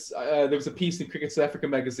 Because there was a piece in Cricket South Africa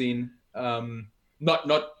magazine, not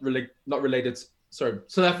related. Sorry,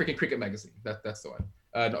 South African Cricket magazine. That's the one.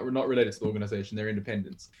 Not related to the organisation. They're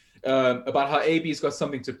independent. About how AB's got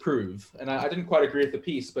something to prove, and I didn't quite agree with the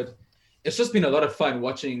piece, but it's just been a lot of fun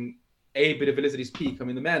watching AB de Villiers at his peak. I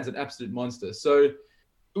mean, the man's an absolute monster. So,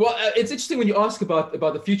 well, it's interesting when you ask about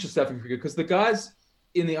the future South African cricket, because the guys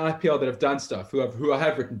in the IPL that have done stuff, who I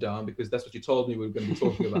have written down, because that's what you told me we were going to be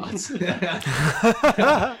talking about.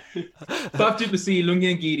 Faf du Plessis,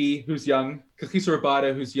 Lungi Ngidi, who's young, Kagiso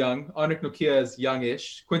Rabada, who's young, Arnick Nokia is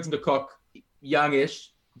youngish, Quinton de Kock,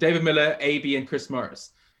 youngish, David Miller, AB, and Chris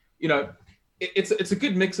Morris. You know, it's a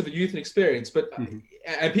good mix of youth and experience, but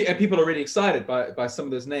and people are really excited by some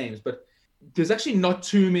of those names, but there's actually not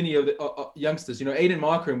too many of the youngsters. You know, Aiden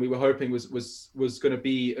Markram, we were hoping was going to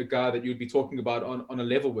be a guy that you'd be talking about on a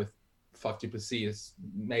level with Faf du Plessis,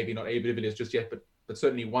 maybe not AB de Villiers just yet, but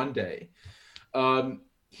certainly one day.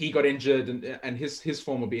 He got injured, and his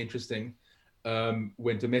form will be interesting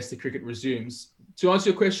when domestic cricket resumes. To answer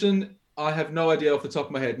your question, I have no idea off the top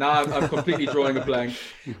of my head. Now I'm completely drawing a blank.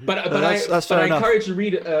 But I encourage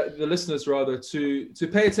the listeners rather to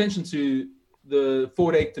pay attention to the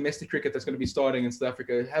 4-day domestic cricket that's going to be starting in South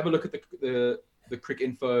Africa. Have a look at the Cricket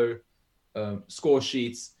Info score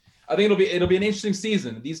sheets. I think it'll be an interesting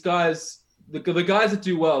season. These guys, the guys that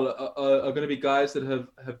do well are going to be guys that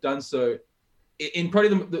have done so in probably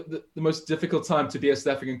the most difficult time to be a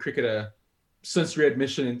South African cricketer since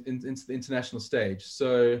readmission into the international stage.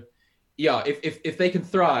 So, yeah, if they can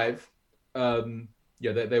thrive,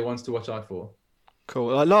 they're ones to watch out for.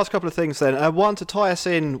 Cool. Last couple of things then. One, to tie us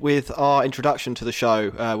in with our introduction to the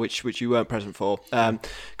show, which you weren't present for.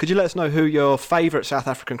 Could you let us know who your favourite South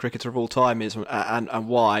African cricketer of all time is and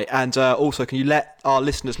why? And also, can you let our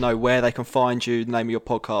listeners know where they can find you, the name of your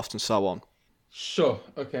podcast, and so on? Sure.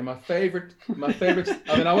 Okay. My favorite. I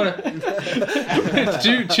mean, I want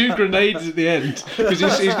to. two grenades at the end, because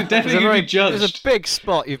he's definitely be judged. There's a big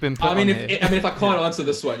spot you've been put on here. If I can't answer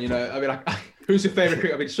this one, who's your favorite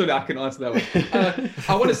cricketer? I mean, surely I can answer that one.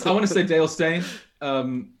 I want to say Dale Steyn. It's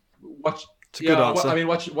a good answer. I mean,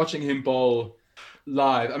 watching him bowl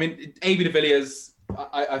live. I mean, AB de Villiers.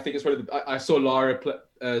 I think it's probably. I saw Lara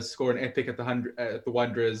score an epic at the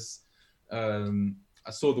Wanderers. I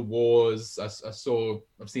saw the Wars. I've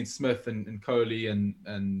seen Smith and Kohli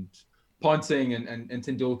and Ponting and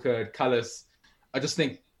Tendulkar at Cullis. I just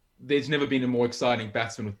think there's never been a more exciting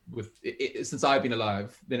batsman with since I've been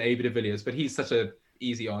alive than AB de Villiers. But he's such an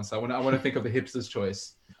easy answer. I want to think of the hipster's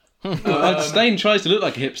choice. Steyn tries to look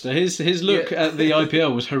like a hipster. His look at the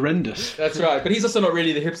IPL was horrendous. That's right. But he's also not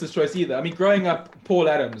really the hipster's choice either. I mean, growing up, Paul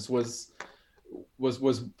Adams was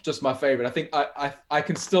just my favorite. I think I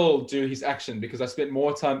can still do his action because I spent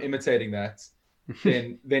more time imitating that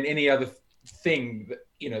than any other thing,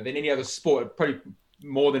 than any other sport, probably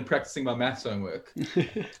more than practicing my maths homework.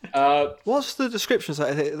 What's the description?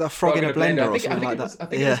 The frog in a blender or something like that? I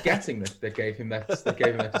think it was Gatting that gave him that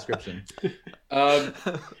description.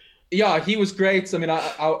 He was great. I mean,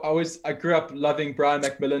 I grew up loving Brian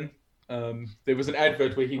McMillan. There was an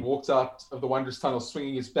advert where he walked out of the Wanderers tunnel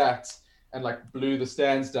swinging his bat and blew the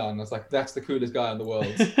stands down. I was like, that's the coolest guy in the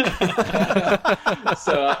world.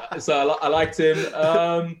 so I liked him.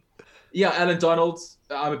 Alan Donald.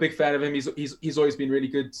 I'm a big fan of him. He's always been really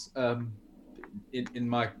good in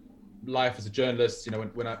my life as a journalist.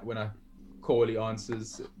 When I call, he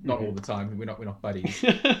answers. Not all the time. We're not buddies.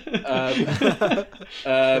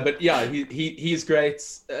 But yeah, he's great.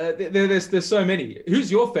 There's so many. Who's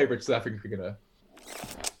your favorite South African cricketer?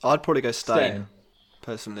 I'd probably go Steyn.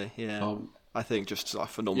 Personally, yeah. I think just a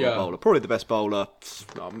phenomenal bowler. Probably the best bowler,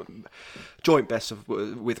 joint best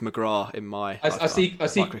with McGrath in my I see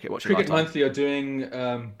cricket watching Cricket lifetime. Monthly are doing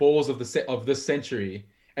balls of this century,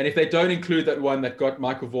 and if they don't include that one that got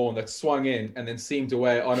Michael Vaughan that swung in and then seamed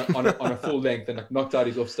away on a full length and knocked out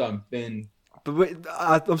his off stump, then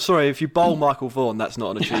I'm sorry, if you bowl Michael Vaughan, that's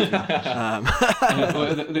not an achievement.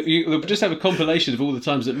 We'll just have a compilation of all the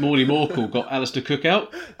times that Morley Morkel got Alistair Cook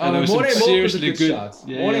out. And there was Morley some seriously Morkel's a good shot.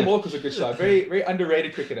 Yeah, Morley Morkel's a good shot. Very, very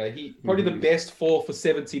underrated cricketer. He probably the best 4 for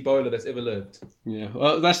 70 bowler that's ever lived. Yeah,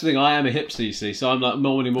 well, that's the thing. I am a hipster, you see, so I'm like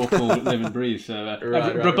Morley Morkel, live and breathe. So,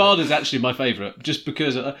 Right. Rabada's actually my favourite, just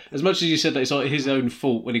because as much as you said that it's his own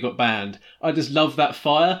fault when he got banned, I just love that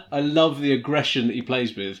fire. I love the aggression that he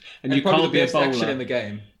plays with, and you probably can't the be a best bowler action in the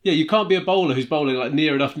game. Yeah, you can't be a bowler who's bowling like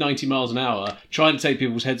near enough 90 miles an hour, trying to take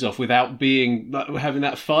people's heads off without having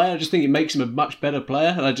that fire. I just think it makes him a much better player,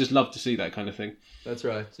 and I just love to see that kind of thing. That's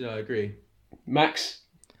right. Yeah, I agree. Max?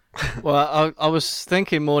 Well, I was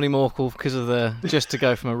thinking Morley Morkel because of just to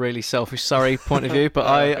go from a really selfish Surrey point of view, but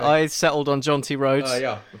Okay. I settled on John T. Rhodes.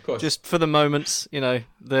 Yeah, of course. Just for the moments,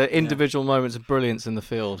 the individual moments of brilliance in the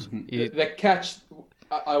field. That catch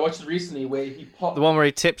I watched it recently where he popped. The one where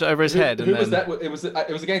he tipped it over his head. Who was that? It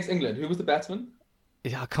was against England. Who was the batsman?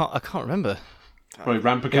 Yeah, I can't remember. Probably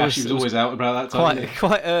Ramprakash. He was always out about that time.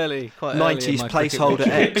 Quite early. 90s placeholder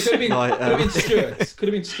X. Could have been Stuart. Could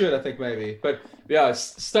have been Stuart, I think maybe. But yeah,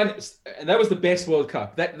 stunning. And that was the best World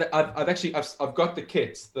Cup. I've got the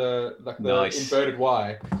kit, the Nice. inverted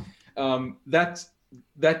Y. That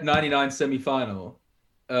 99 semi-final.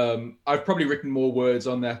 I've probably written more words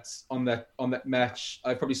on that match.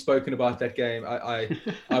 I've probably spoken about that game. I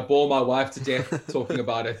bore my wife to death talking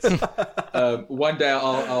about it. One day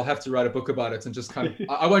I'll have to write a book about it and just kind of.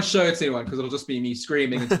 I won't show it to anyone because it'll just be me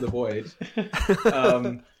screaming into the void.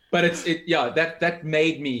 But that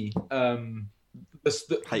made me the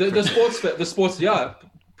sports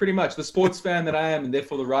pretty much the sports fan that I am, and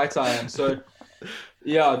therefore the right I am. So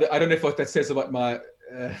yeah, I don't know what that says about my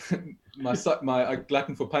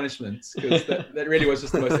glutton for punishment, because that really was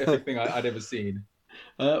just the most epic thing I'd ever seen.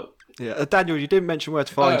 Daniel, you didn't mention where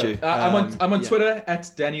to find you. I'm on Twitter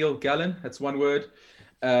at Daniel Gallan. That's one word.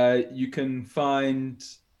 You can find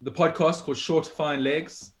the podcast called Short Fine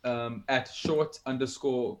Legs at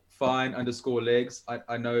short_fine_legs.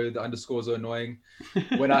 I know the underscores are annoying.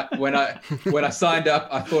 When I signed up,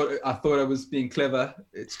 I thought I was being clever.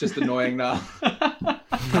 It's just annoying now.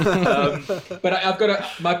 But I've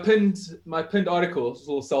got my pinned article, it's a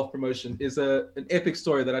little self-promotion, is an epic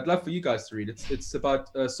story that I'd love for you guys to read. It's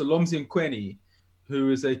about Solomzi Mkhweni,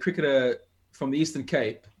 who is a cricketer from the Eastern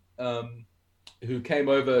Cape, who came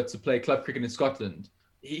over to play club cricket in Scotland.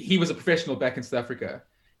 He was a professional back in South Africa,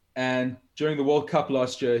 and during the World Cup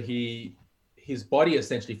last year, his body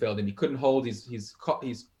essentially failed him. He couldn't hold his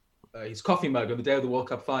coffee mug on the day of the World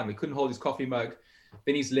Cup final. He couldn't hold his coffee mug.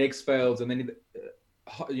 Then his legs failed, and then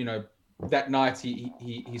that night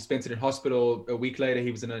he spent it in hospital. A week later,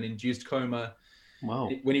 he was in an induced coma.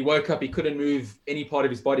 Wow. When he woke up, he couldn't move any part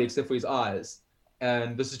of his body except for his eyes.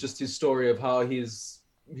 And this is just his story of how his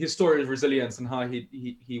story of resilience and how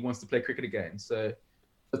he wants to play cricket again. So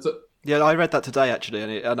that's it. Yeah, I read that today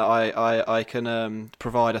actually, and I can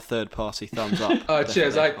provide a third-party thumbs up. Oh,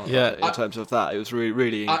 cheers! In terms of that, it was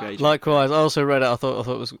really engaging. Likewise, I also read it. I thought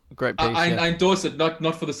it was a great piece. I endorse it,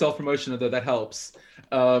 not for the self-promotion, although that helps,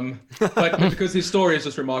 but because his story is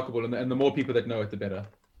just remarkable, and the more people that know it, the better.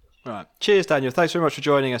 Right. Cheers, Daniel. Thanks very much for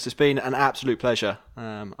joining us. It's been an absolute pleasure.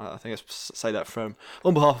 I think I say that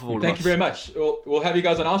on behalf of all of us. Thank you very much. We'll have you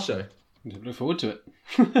guys on our show. Look forward to it.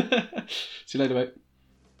 See you later, mate.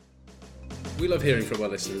 We love hearing from our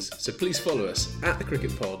listeners, so please follow us at The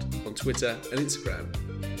Cricket Pod on Twitter and Instagram.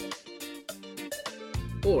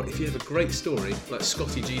 Or if you have a great story, like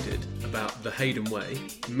Scotty G did, about the Hayden Way,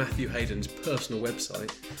 Matthew Hayden's personal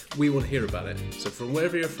website, we want to hear about it. So from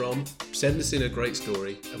wherever you're from, send us in a great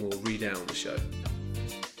story and we'll read out on the show.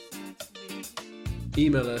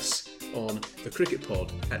 Email us on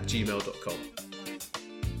thecricketpod@gmail.com.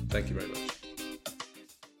 Thank you very much.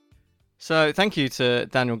 So thank you to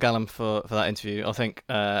Daniel Gallan for that interview. I think,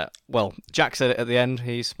 Jack said it at the end.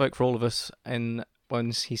 He spoke for all of us when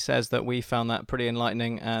he says that we found that pretty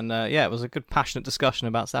enlightening. And it was a good, passionate discussion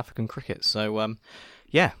about South African cricket. So,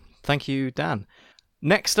 thank you, Dan.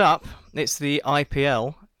 Next up, it's the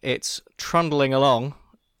IPL. It's trundling along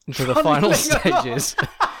into the final stages.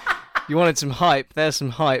 You wanted some hype. There's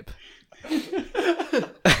some hype.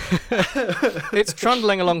 It's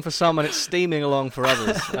trundling along for some and it's steaming along for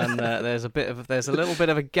others, and there's a little bit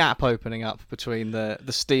of a gap opening up between the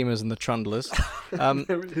steamers and the trundlers.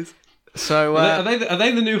 There it is. So are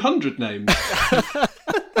they the new 100 names?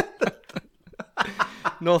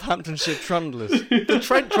 Northamptonshire Trundlers. The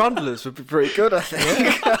Trent Trundlers would be pretty good, I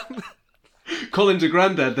think. Colin de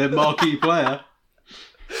Grandad, their marquee player.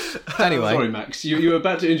 Anyway. Sorry, Max. You were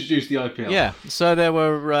about to introduce the IPL. Yeah, so there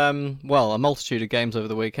were, a multitude of games over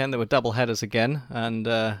the weekend. There were double headers again, and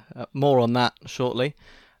more on that shortly.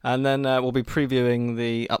 And then we'll be previewing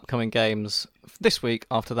the upcoming games this week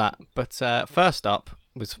after that. But first up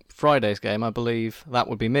was Friday's game. I believe that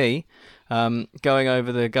would be me going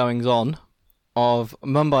over the goings-on of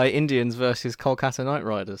Mumbai Indians versus Kolkata Knight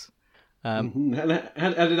Riders. How did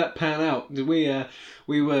that pan out? We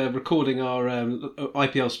were recording our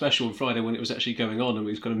IPL special on Friday when it was actually going on, and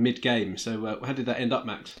we was kind of mid-game. So how did that end up,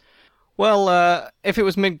 Max? Well, if it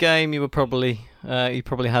was mid-game, you probably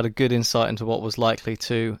had a good insight into what was likely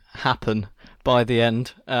to happen by the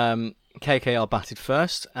end. KKR batted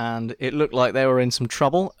first, and it looked like they were in some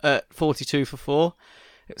trouble at 42 for 4.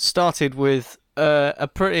 It started with a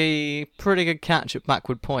pretty good catch at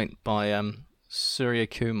backward point by Surya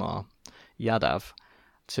Kumar Yadav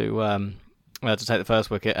to take the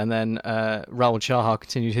first wicket, and then Rahul Chahar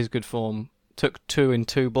continued his good form, took 2 in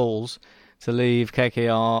 2 balls to leave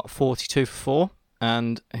KKR 42 for 4,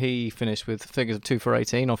 and he finished with figures of 2 for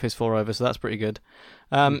 18 off his 4 overs, so that's pretty good.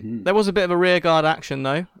 There was a bit of a rearguard action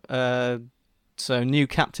though, so new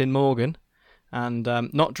captain Morgan, and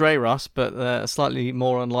not Dre Russ, but a slightly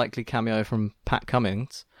more unlikely cameo from Pat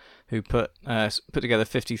Cummins, who put together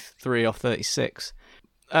 53 off 36.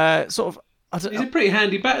 He's a pretty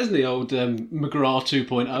handy bat, isn't he, old McGrath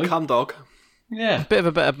 2.0? Cum dog. Yeah. A bit of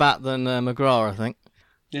a better bat than McGrath, I think.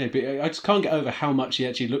 Yeah, but I just can't get over how much he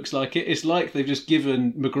actually looks like it. It's like they've just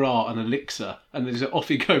given McGrath an elixir, and then off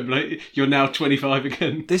you go, like, you're now 25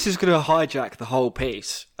 again. This is going to hijack the whole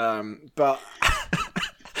piece, but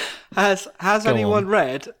has anyone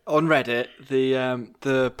read on Reddit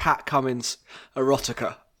the Pat Cummins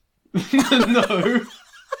erotica? No.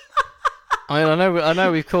 I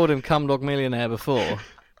know we've called him Cum Dog Millionaire before.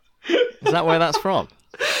 Is that where that's from?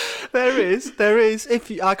 There is.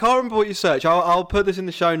 I can't remember what you search. I'll put this in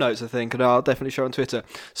the show notes, I think, and I'll definitely show it on Twitter.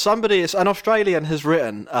 An Australian has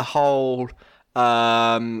written a whole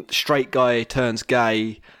straight guy turns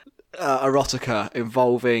gay erotica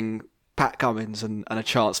involving Pat Cummins and a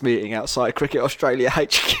chance meeting outside Cricket Australia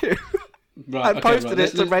HQ. Right, and posted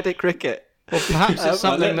it to Reddit Cricket. Well, perhaps it's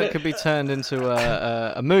something that could be turned into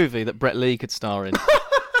a movie that Brett Lee could star in.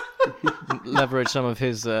 Leverage some of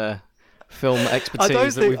his film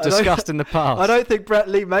expertise that we've discussed in the past. I don't think Brett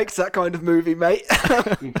Lee makes that kind of movie, mate.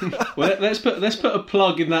 Well, let's put a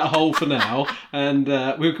plug in that hole for now, and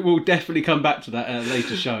we'll definitely come back to that at a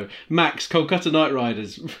later show. Max, Kolkata Knight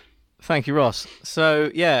Riders. Thank you, Ross.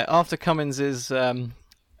 So, yeah, after Cummins'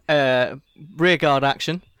 rearguard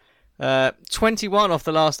action, 21 off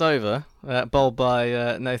the last over, bowled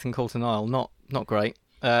by Nathan Coulter-Nile. Not great.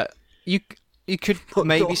 You could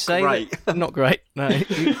maybe say that, not great. No,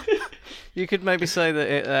 you could maybe say that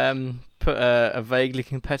it put a vaguely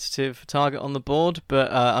competitive target on the board, but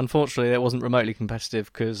unfortunately it wasn't remotely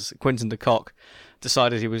competitive because Quinton de Kock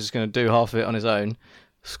decided he was just going to do half of it on his own.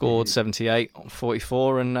 Scored 78 on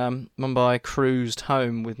 44, and Mumbai cruised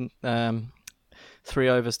home with 3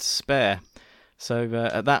 overs to spare. So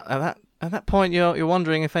at that point, you're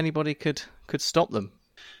wondering if anybody could stop them.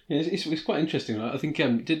 Yeah, it's quite interesting. Right? I think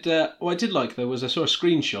what I did like though was I saw a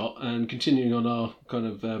screenshot, and continuing on our kind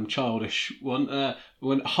of childish one,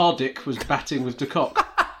 when Hardik was batting with de Kock.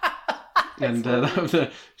 And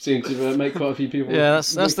that seemed to make quite a few people. Yeah,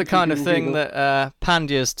 that's the kind of thing that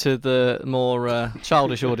panders to the more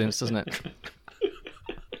childish audience, doesn't it?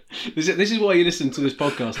 This is why you listen to this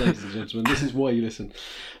podcast, ladies and gentlemen. This is why you listen.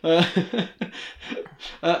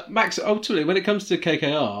 Max, ultimately, when it comes to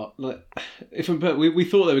KKR, we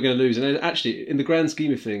thought they were going to lose, and actually, in the grand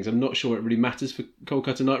scheme of things, I'm not sure it really matters for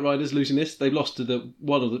Kolkata Knight Riders losing this. They've lost to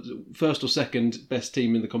one of the first or second best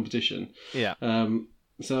team in the competition. Yeah.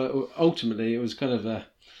 So ultimately, it was kind of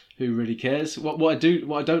who really cares. What I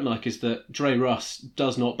don't like is that Dre Russ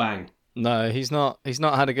does not bang. No, he's not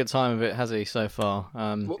had a good time of it, has he, so far?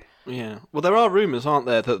 Well, there are rumours, aren't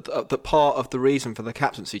there, that part of the reason for the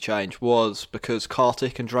captaincy change was because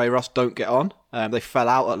Kartik and Dre Russ don't get on. They fell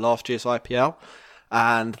out at last year's IPL,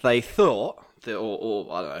 and they thought,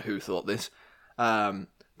 or I don't know who thought this,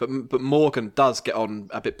 but Morgan does get on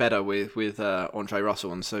a bit better with Andre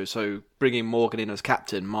Russell, and so bringing Morgan in as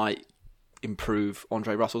captain might improve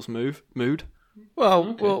Andre Russell's mood.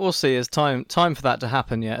 Well, okay. we'll see. There's time for that to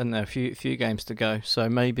happen yet, and there are a few games to go. So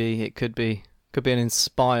maybe it could be an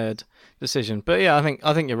inspired decision. But yeah,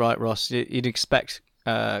 I think you're right, Ross. You'd expect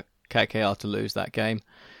KKR to lose that game,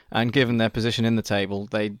 and given their position in the table,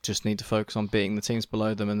 they just need to focus on beating the teams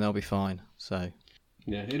below them, and they'll be fine. So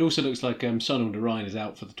Yeah, it also looks like Sunil Narayan is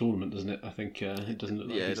out for the tournament, doesn't it? I think it doesn't look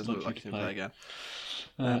like Yeah, it he's doesn't look likely like he to can play again.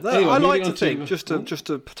 Anyway, I like moving to on think, just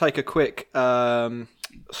to take a quick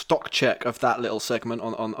stock check of that little segment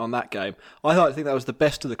on that game, I think that was the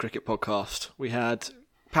best of the cricket podcast. We had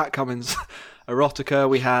Pat Cummins' erotica,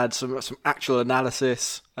 we had some actual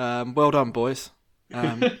analysis. Well done, boys.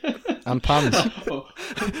 And puns. Well,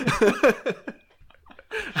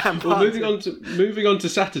 moving on to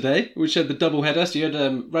Saturday, which had the double header. So you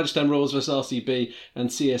had Rajasthan Royals versus RCB and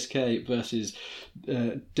CSK versus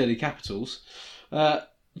Delhi Capitals.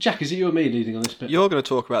 Jack, is it you or me leading on this bit? You're going to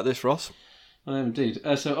talk about this, Ross. I am indeed.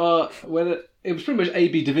 It was pretty much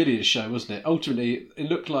AB de Villiers' show, wasn't it? Ultimately, it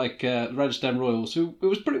looked like the Rajasthan Royals, it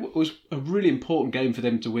was a really important game for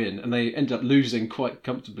them to win, and they ended up losing quite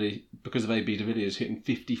comfortably because of AB de Villiers hitting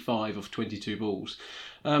 55 of 22 balls.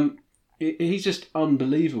 He's just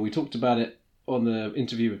unbelievable. We talked about it on the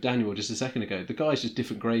interview with Daniel just a second ago. The guy's just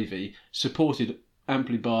different gravy, supported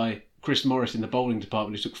amply by Chris Morris in the bowling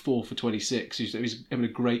department, who took 4 for 26. He's having a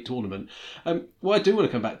great tournament. What I do want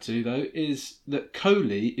to come back to, though, is that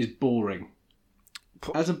Kohli is boring.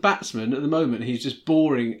 As a batsman at the moment, he's just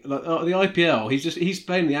boring. Like the IPL, he's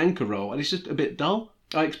playing the anchor role, and it's just a bit dull.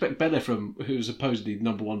 I expect better from who's supposedly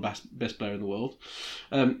number one best player in the world.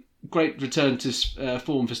 Great return to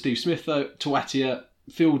form for Steve Smith, though. Tawatia,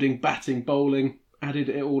 fielding, batting, bowling, added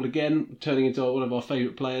it all again, turning into one of our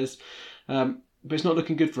favourite players. But it's not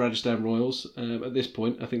looking good for Rajasthan Royals at this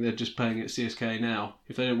point. I think they're just playing at CSK now.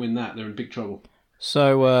 If they don't win that, they're in big trouble.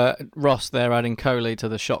 So, Ross, they're adding Kohli to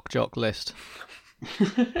the shock jock list.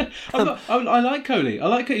 I like Kohli. I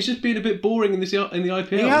like it. He's just been a bit boring in the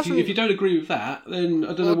IPL. If you don't agree with that, then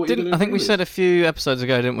I don't know what you're going to do. I think we said a few episodes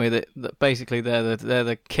ago, didn't we, that basically they're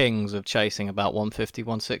the kings of chasing about 150,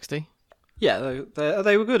 160. Yeah,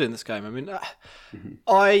 they were good in this game. I mean,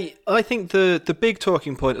 I think the big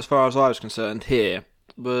talking point, as far as I was concerned here,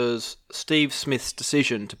 was Steve Smith's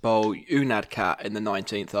decision to bowl Unadkat in the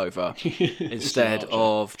 19th over instead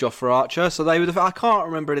of Jofra Archer. So I can't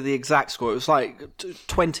remember the exact score. It was like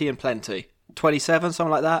 20 and plenty, 27,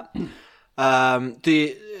 something like that.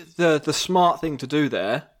 The smart thing to do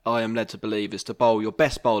there, I am led to believe, is to bowl your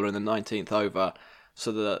best bowler in the 19th over,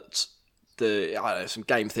 so that some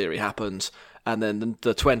game theory happens, and then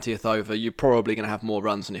the 20th over, you're probably going to have more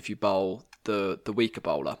runs than if you bowl the weaker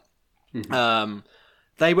bowler.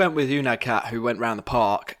 They went with Unadkat, who went round the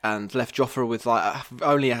park and left Jofra with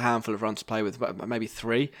only a handful of runs to play with, maybe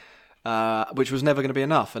 3, which was never going to be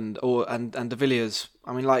enough. And de Villiers,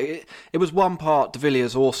 I mean, it was one part de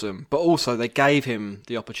Villiers awesome, but also they gave him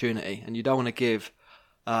the opportunity, and you don't want to give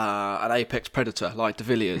an apex predator like de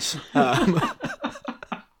Villiers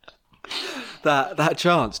that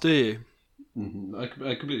chance, do you? Mm-hmm. I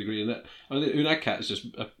completely agree on that. I mean, Unadkat is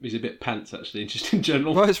he's a bit pants, actually, just in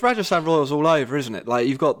general. Well, it's Rajasthan Royals all over, isn't it? Like,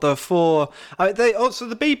 you've got the 4. They also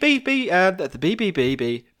the BBC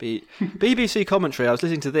commentary. I was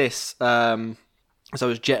listening to this as I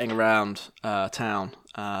was jetting around town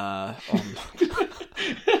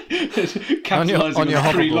capitalising on your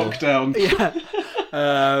pre-lockdown. Yeah.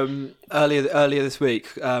 Earlier this week,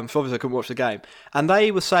 so obviously I couldn't watch the game, and they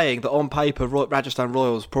were saying that on paper Rajasthan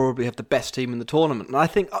Royals probably have the best team in the tournament, and I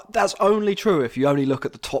think that's only true if you only look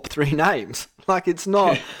at the top 3 names. Like, it's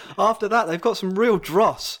not. After that, they've got some real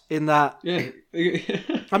dross in that. Yeah.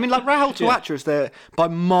 I mean, like, Rahul Tewatia is there by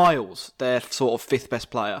miles, their sort of 5th best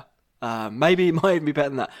player. Maybe it might even be better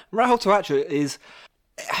than that. Rahul Tewatia is.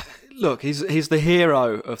 Look, he's the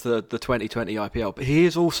hero of the 2020 IPL, but he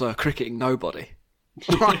is also a cricketing nobody.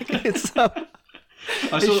 Like,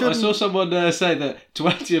 I saw someone say that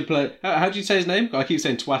Tawatia play. How do you say his name? I keep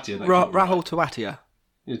saying Tawatia. Rahul Tewatia.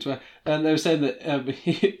 Yeah, and they were saying that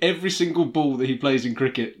every single ball that he plays in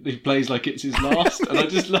cricket, he plays like it's his last. And I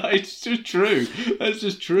just it's just true. That's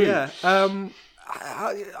just true. Yeah.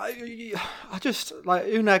 I just like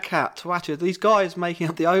Unadkat, Tawatia, these guys making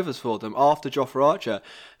up the overs for them after Jofra Archer,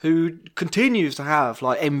 who continues to have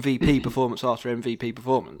like MVP performance after MVP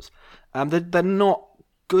performance. They're not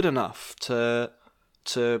good enough to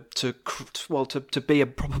be a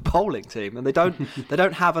proper bowling team, and they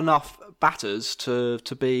don't have enough batters to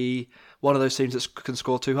be one of those teams that can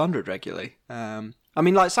score 200 regularly. I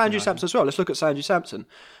mean, like Sanju Samson as well. Let's look at Sanju Samson.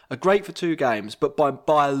 Great for 2 games, but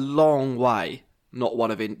by a long way, not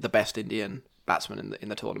one of the best Indian batsmen in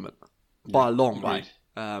the tournament. By a long way.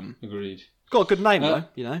 Agreed. Got a good name though,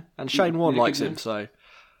 and Shane Warne likes him, so.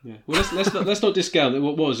 Yeah. Well, let's not discount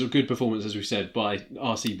what was a good performance, as we said, by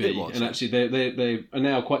RCB. And actually, they are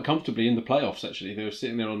now quite comfortably in the playoffs. Actually, they were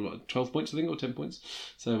sitting there on 12 points, I think, or 10 points.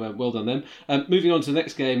 So well done them. Moving on to the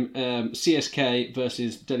next game, CSK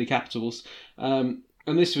versus Delhi Capitals.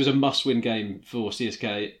 And this was a must-win game for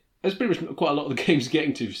CSK. There's pretty much quite a lot of the games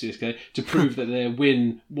getting to for CSK to prove that their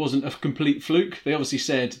win wasn't a complete fluke. They obviously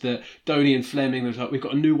said that Dhoni and Fleming, they were like, we've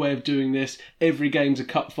got a new way of doing this. Every game's a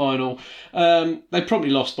cup final. They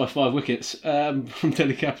probably lost by 5 wickets from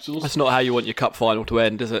Delhi Capitals. That's not how you want your cup final to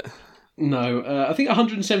end, is it? No, I think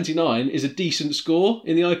 179 is a decent score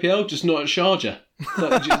in the IPL, just not at Sharjah.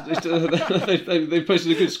 They've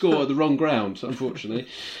posted a good score at the wrong ground, unfortunately.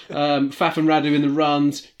 Faf and Radu in the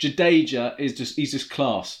runs. Jadeja he's just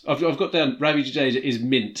class. I've got down Ravi Jadeja is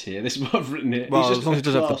mint here. This is what I've written here. Well, as long as he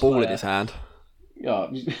doesn't have the ball player in his hand. Yeah,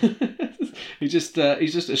 he's just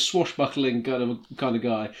a swashbuckling kind of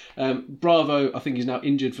guy. Bravo, I think he's now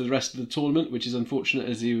injured for the rest of the tournament, which is unfortunate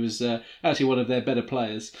as he was actually one of their better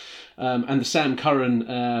players. And the Sam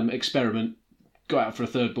Curran experiment got out for a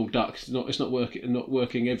third ball duck. It's not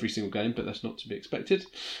working every single game, but that's not to be expected.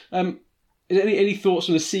 Any thoughts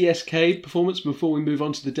on the CSK performance before we move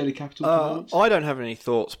on to the Delhi Capital performance? I don't have any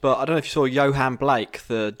thoughts, but I don't know if you saw Johan Blake,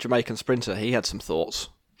 the Jamaican sprinter. He had some thoughts.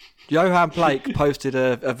 Johan Blake posted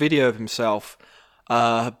a video of himself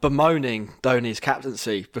bemoaning Dhoni's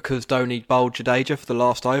captaincy because Dhoni bowled Jadeja for the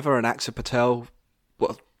last over and Axar Patel,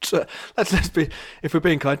 well, let's be, if we're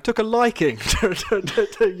being kind, took a liking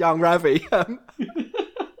to young Ravi. And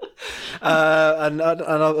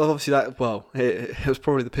obviously that, well, it was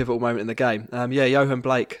probably the pivotal moment in the game. Johan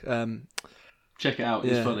Blake. Check it out.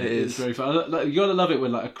 It's funny. It's very fun. You gotta love it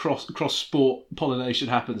when like a cross sport pollination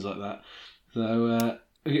happens like that. So.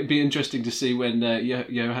 It'd be interesting to see when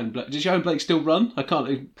Johan Blake... Does Johan Blake still run? I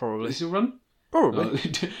can't... Probably. Does he still run? Probably.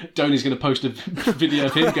 Dhoni's going to post a video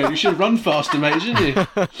of him going, you should run faster, mate, shouldn't you?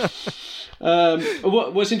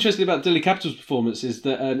 What's interesting about Delhi Capital's performance is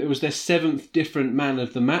that it was their 7th different man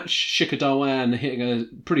of the match. Shikhar Dhawan hitting a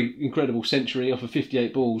pretty incredible century off of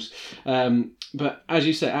 58 balls. But as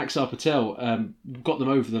you say, Axar Patel got them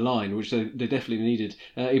over the line, which they definitely needed.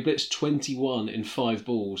 He blitzed 21 in 5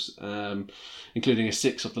 balls, including a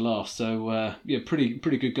 6 off the last. So pretty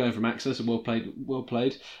good going from Axar. So well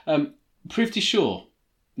played. Pretty sure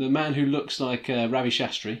the man who looks like Ravi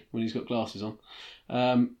Shastri when he's got glasses on.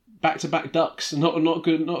 Back-to-back ducks, not a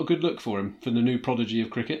good look for him, for the new prodigy of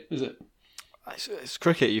cricket, is it? It's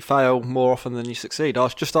cricket. You fail more often than you succeed.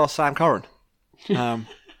 Just ask Sam Curran.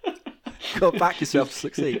 Got to back yourself to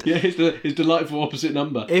succeed. Yeah, his delightful opposite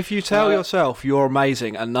number. If you tell yourself you're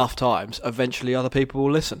amazing enough times, eventually other people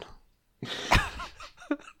will listen.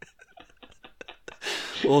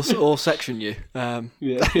 or section you. Or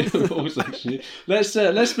section you.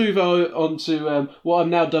 Let's move on to what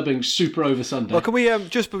I'm now dubbing Super Over Sunday. Well, can we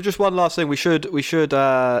just one last thing? We should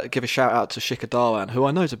give a shout out to Shikhar Dhawan, who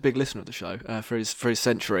I know is a big listener of the show, for his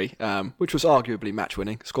century, which was arguably match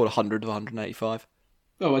winning. Scored 100 of 185.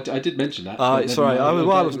 Oh, I did mention that. Sorry,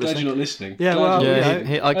 I was glad you're not listening. Yeah,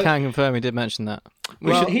 I can confirm he did mention that.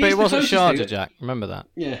 But it wasn't Sharjah, Jack. Remember that.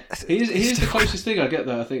 Yeah, he's the closest thing I get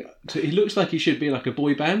though. I think he looks like he should be like a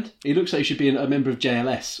boy band. He looks like he should be a member of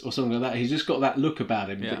JLS or something like that. He's just got that look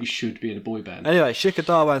about him that he should be in a boy band. Anyway, Shikhar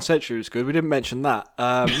Dhawan's century was good. We didn't mention that.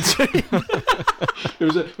 It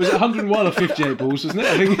was 101 or 58 balls, wasn't it?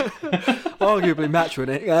 I think arguably match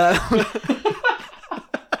winning.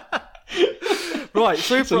 Right,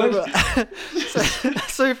 Super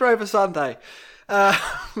Over Sunday.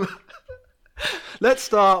 Let's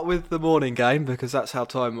start with the morning game because that's how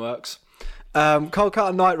time works.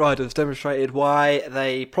 Kolkata Knight Riders demonstrated why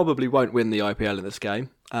they probably won't win the IPL in this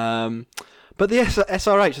game. But the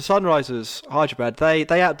SRH, the Sunrisers Hyderabad, they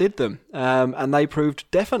outdid them, and they proved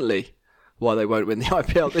definitely why they won't win the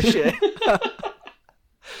IPL this year.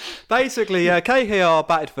 Basically, KKR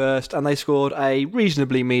batted first and they scored a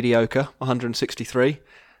reasonably mediocre 163.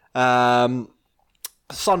 Sunrisers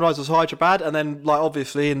Hyderabad, and then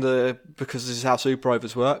obviously because this is how Super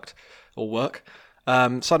Overs work,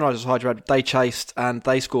 Sunrisers Hyderabad, they chased and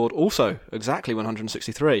they scored also exactly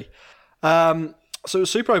 163. So it was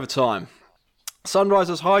Super Over time.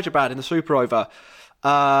 Sunrisers Hyderabad in the Super Over.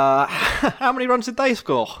 How many runs did they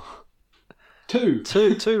score? 2.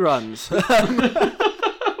 Two runs.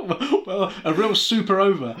 Well, a real super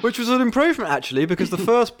over. Which was an improvement, actually, because the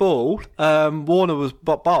first ball, Warner was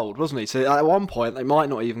bowled, wasn't he? So at one point, they might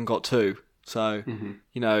not even got 2. So, Well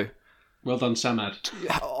done, Samad.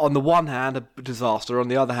 On the one hand, a disaster. On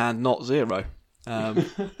the other hand, not 0. Some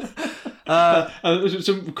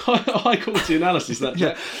quite high-quality analysis, that.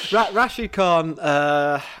 Yeah. Rashid Khan,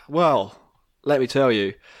 well, let me tell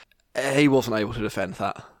you, he wasn't able to defend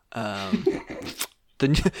that.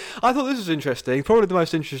 I thought this was interesting. Probably the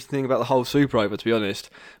most interesting thing about the whole Super Over, to be honest,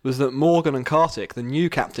 was that Morgan and Kartik, the new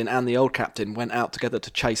captain and the old captain, went out together to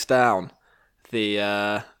chase down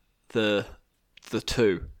the the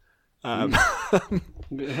two. Hand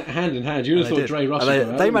in hand. You would have thought Dre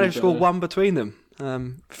Russell. They managed to score one between them.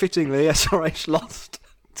 Fittingly, SRH lost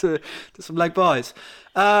to some leg byes.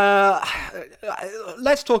 Let's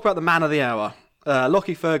talk about the man of the hour.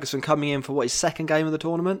 Lockie Ferguson coming in for his second game of the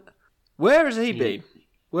tournament. Where has he been?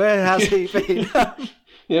 Where has he been?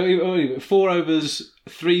 4 overs,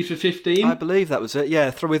 3 for 15. I believe that was it.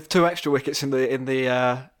 Yeah, with 2 extra wickets in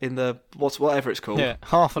the whatever it's called. Yeah,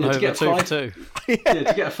 half an over, 2 for 2. Yeah,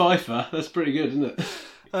 to get a fifer, that's pretty good, isn't it?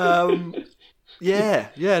 No,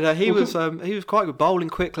 he was quite good bowling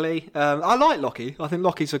quickly. I like Lockie. I think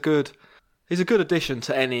Lockie's a good addition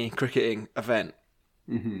to any cricketing event.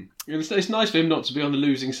 Mm-hmm. It's nice for him not to be on the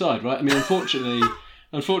losing side, right? I mean,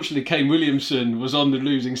 Unfortunately, Kane Williamson was on the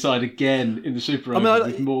losing side again in the Super Over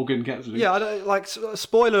with Morgan captaining. Yeah, I don't like.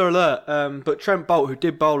 Spoiler alert. But Trent Boult, who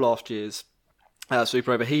did bowl last year's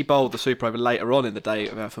Super Over, he bowled the Super Over later on in the day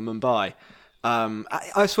for Mumbai.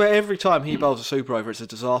 I swear, every time he bowls a Super Over, it's a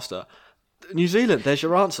disaster. New Zealand, there's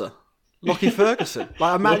your answer. Lockie Ferguson.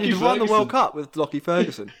 Like, imagine you'd won the World Cup with Lockie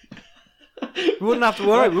Ferguson. We wouldn't have to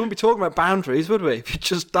worry. We wouldn't be talking about boundaries, would we? If you'd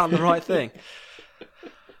just done the right thing.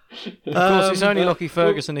 Of course, it's only Lockie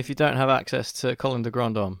Ferguson if you don't have access to Colin de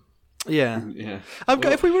Grandhomme. Yeah.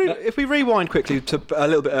 If we rewind quickly to a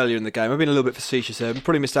little bit earlier in the game, I've been a little bit facetious here. I've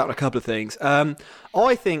probably missed out on a couple of things. I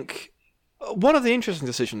think one of the interesting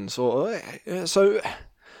decisions,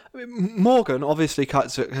 Morgan obviously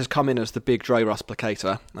has come in as the big Dre Russ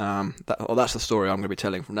placater. That's the story I'm going to be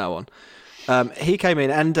telling from now on. He came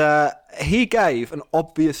in and he gave an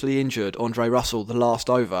obviously injured Andre Russell the last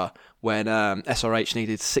over when SRH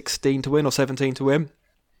needed 16 to win or 17 to win.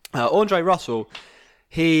 Andre Russell,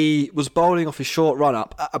 he was bowling off his short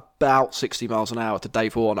run-up at about 60 miles an hour to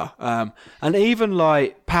Dave Warner. And even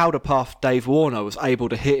like powder puff Dave Warner was able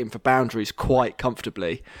to hit him for boundaries quite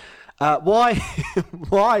comfortably. Why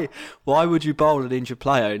would you bowl an injured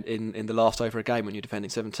player in the last over a game when you're defending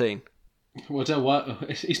 17? Well, I don't know why.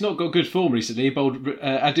 He's not got good form recently. He bowled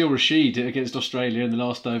Adil Rashid against Australia in the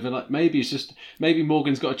last over. Like maybe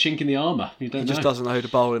Morgan's got a chink in the armour. You don't know. He just doesn't know who to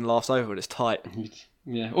bowl in the last over when it's tight.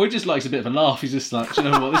 Yeah, or he just likes a bit of a laugh. He's just like, do you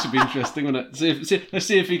know what, this would be interesting, wouldn't it? Let's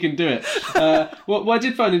see if he can do it. What I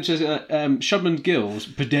did find interesting, Shubman Gill's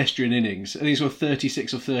pedestrian innings, I think he scored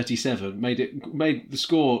 36 or 37, made the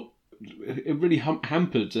score. It really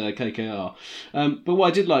hampered KKR. But what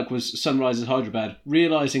I did like was Sunrisers Hyderabad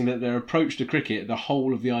realising that their approach to cricket, the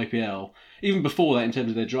whole of the IPL, even before that in terms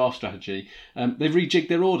of their draft strategy, they've rejigged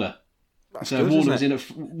their order. That's so good, Warner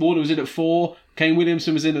was in at 4, Kane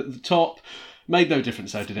Williamson was in at the top. Made no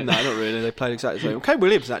difference though, did it? No, not really. They played exactly the same. Kane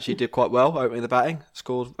Williamson actually did quite well opening the batting.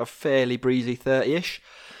 Scored a fairly breezy 30-ish.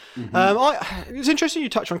 Mm-hmm. It's interesting you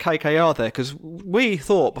touched on KKR there because we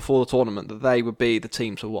thought before the tournament that they would be the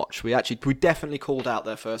team to watch. We definitely called out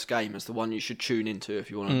their first game as the one you should tune into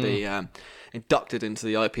if you want to be inducted into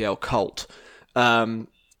the IPL cult.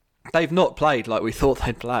 They've not played like we thought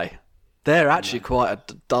they'd play. They're actually quite a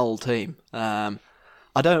dull team. I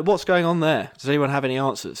don't know what's going on there. Does anyone have any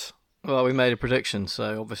answers? Well, we made a prediction,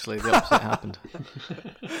 so obviously the opposite happened.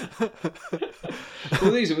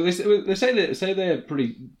 Well, they say they're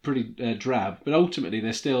pretty drab, but ultimately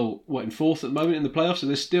they're still in 4th at the moment in the playoffs, so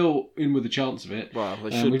they're still in with a chance of it. Well,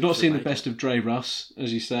 we've not seen the best of Dre Russ,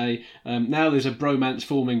 as you say. Now there's a bromance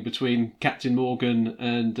forming between Captain Morgan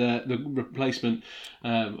and the replacement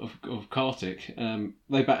of Kartik.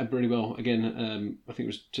 They batted really well again. I think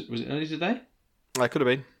it was early today. It could have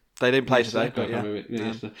been. They didn't play today, but but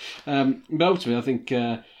ultimately, I think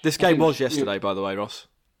this game was yesterday. By the way, Ross,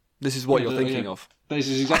 this is what you're thinking of. This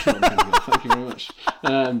is exactly what I'm thinking of. Thank you very much.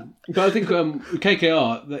 But I think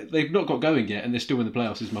KKR, they've not got going yet, and they're still in the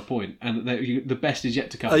playoffs. Is my point, and the best is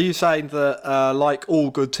yet to come. Are you saying that, like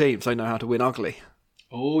all good teams, they know how to win ugly?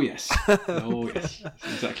 Oh yes, That's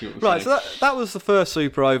exactly what we're saying. So that was the first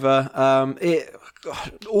Super Over. It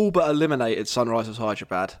all but eliminated Sunrisers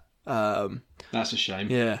Hyderabad. That's a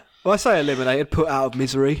shame. Yeah. Well, I say eliminated, put out of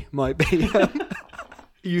misery might be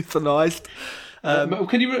euthanised.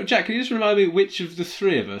 Jack, can you just remind me which of the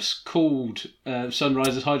three of us called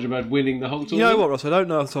Sunrisers Hyderabad winning the whole tournament? You know what, Ross? I don't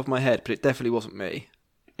know off the top of my head, but it definitely wasn't me.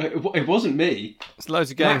 It wasn't me. There's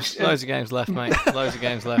loads of games. Loads of games left, mate. Loads of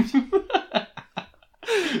games left.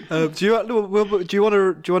 Do you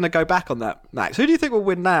want to go back on that, Max? Who do you think will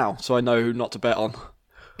win now? So I know who not to bet on.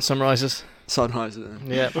 Sunrisers.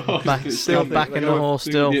 Yeah, still backing the horse.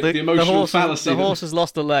 Still, the emotional fallacy. The horse has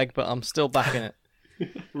lost a leg, but I'm still backing it.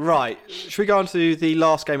 Right. Should we go on to the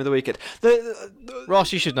last game of the weekend?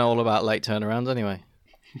 Ross, you should know all about late turnarounds anyway.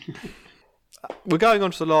 We're going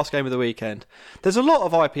on to the last game of the weekend. There's a lot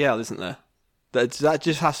of IPL, isn't there? That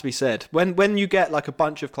just has to be said. When you get like a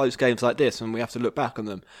bunch of close games like this, and we have to look back on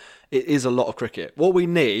them, it is a lot of cricket. What we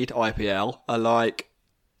need, IPL, are like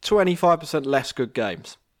 25% less good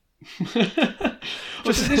games.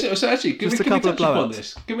 So actually, can we touch upon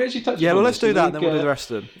this? Can we actually touch upon this? Yeah, well, let's do that, and then we'll do the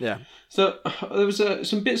rest of them. Yeah. So there was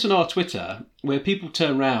some bits on our Twitter where people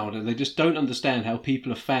turn around and they just don't understand how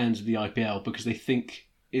people are fans of the IPL because they think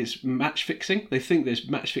it's match fixing. They think there's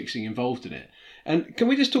match fixing involved in it. And can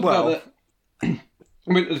we just talk about that? I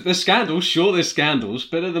mean, there's scandals, sure, there's scandals,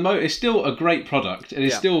 but at the moment, it's still a great product, and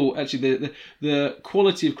it's still actually the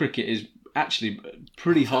quality of cricket is actually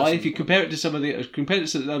pretty high if you compare it to some of the other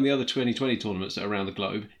 2020 tournaments that are around the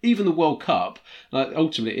globe. Even the World Cup, like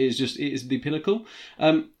ultimately, it is the pinnacle.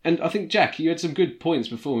 And I think Jack, you had some good points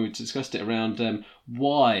before we discussed it around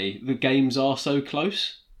why the games are so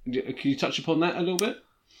close. Can you touch upon that a little bit?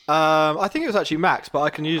 I think it was actually Max, but I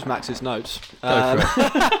can use Max's notes.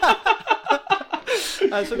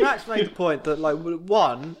 So Max made the point that, like,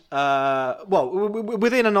 within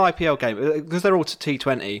an IPL game, because they're all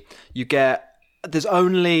T20, there's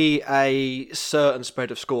only a certain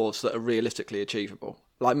spread of scores that are realistically achievable.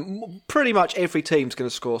 Like, pretty much every team's going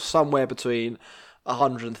to score somewhere between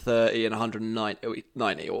 130 and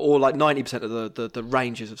 190, or like 90% of the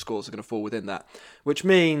ranges of scores are going to fall within that, which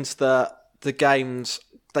means that the games,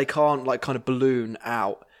 they can't like kind of balloon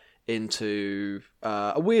out into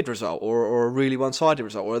a weird result or a really one-sided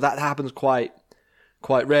result, or that happens quite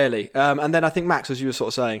rarely. And then I think, Max, as you were sort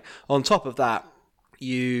of saying, on top of that,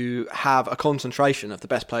 you have a concentration of the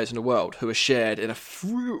best players in the world who are shared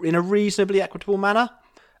in a reasonably equitable manner.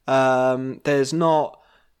 There's not.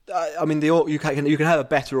 I mean, you can have a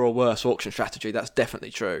better or worse auction strategy. That's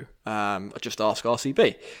definitely true. Just ask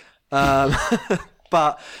RCB.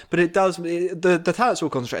 But it does. The talent's all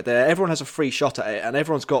concentrated there. Everyone has a free shot at it, and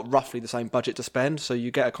everyone's got roughly the same budget to spend. So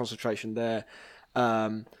you get a concentration there,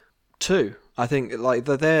 too. I think like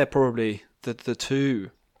they're probably the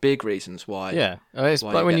two big reasons why. Yeah, it's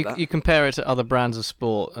like when you compare it to other brands of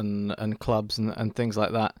sport and clubs and things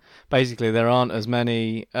like that. Basically, there aren't as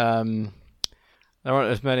many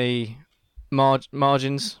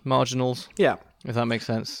marginals. Yeah, if that makes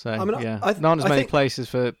sense. So, I mean, there aren't as many places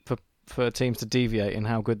for teams to deviate in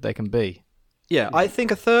how good they can be. Yeah, I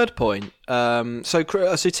think a third point. So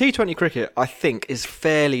T20 cricket, I think, is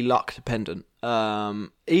fairly luck dependent.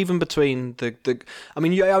 Even between it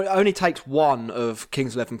only takes one of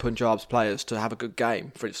Kings XI Punjab's players to have a good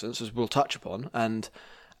game, for instance, as we'll touch upon, and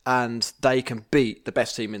they can beat the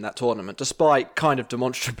best team in that tournament, despite kind of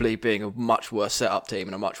demonstrably being a much worse set-up team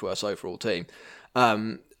and a much worse overall team.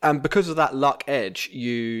 And because of that luck edge,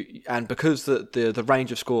 because the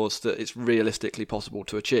range of scores that it's realistically possible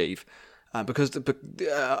to achieve, because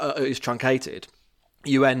it's truncated,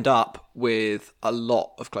 you end up with a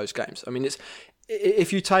lot of close games. I mean,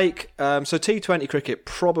 if you take so T20 cricket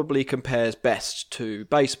probably compares best to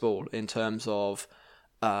baseball in terms of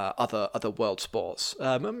other world sports,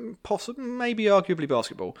 possibly maybe arguably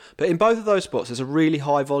basketball, but in both of those sports there's a really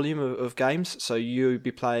high volume of games. So you'd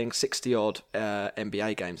be playing 60 odd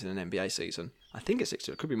NBA games in an NBA season. I think it's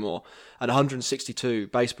 60, it could be more, and 162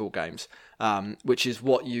 baseball games, which is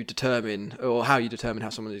what you determine, or how you determine how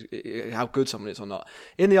good someone is or not.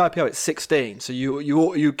 In the IPL, it's 16, so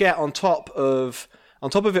you get on top of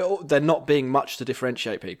it, there not being much to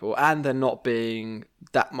differentiate people, and there not being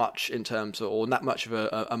that much in terms of, or that much of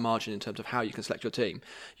a margin in terms of how you can select your team.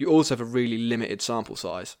 You also have a really limited sample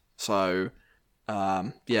size, so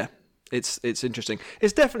it's interesting.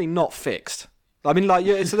 It's definitely not fixed. I mean,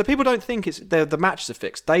 so the people don't think the matches are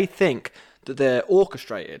fixed. They think that they're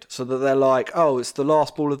orchestrated, so that they're like, oh, it's the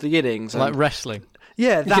last ball of the innings, like wrestling.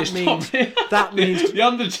 Yeah, that means the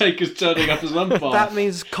Undertaker's turning up as umpire. That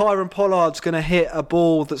means Kyron Pollard's going to hit a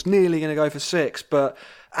ball that's nearly going to go for 6, but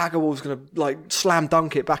Agarwal's going to slam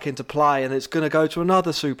dunk it back into play, and it's going to go to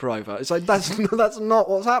another super over. It's like that's not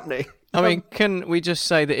what's happening. I mean, can we just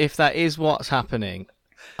say that if that is what's happening,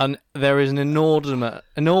 and there is an inordinate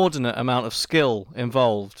amount of skill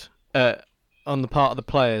involved on the part of the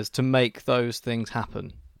players to make those things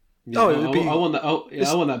happen? Yeah, I want that.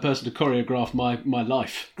 I want that person to choreograph my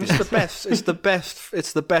life. It's the best. It's the best.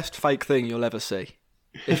 It's the best fake thing you'll ever see.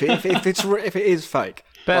 If it is fake,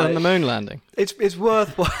 better than the moon landing. It's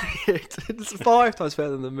worthwhile. It's 5 times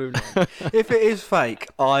better than the moon landing. If it is fake,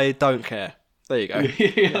 I don't care. There you go.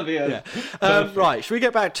 Yeah. Right. Should we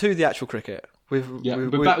get back to the actual cricket? We're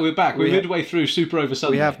back. We're midway through Super Over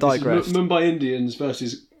Sunday. We have digressed. This is Mumbai Indians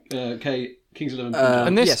versus Kings XI.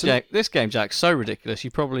 And this game, Jack, so ridiculous.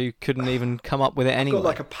 You probably couldn't even come up with it anyway. I've got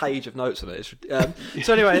like a page of notes on it.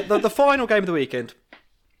 So anyway, the final game of the weekend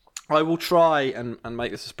I will try and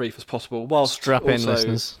make this as brief as possible, whilst Strap in,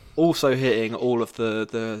 listeners. Also hitting all of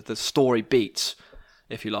the story beats,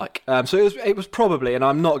 if you like. So it was probably, and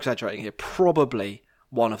I'm not exaggerating here, probably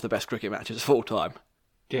one of the best cricket matches of all time.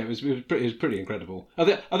 Yeah, it was pretty incredible. I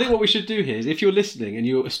think what we should do here is, if you're listening and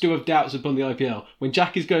you still have doubts upon the IPL, when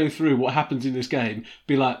Jack is going through what happens in this game,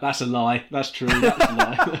 be like, "That's a lie. That's true. That's a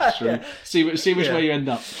lie. That's true." See which way you end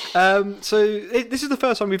up. This is the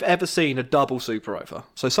first time we've ever seen a double super over.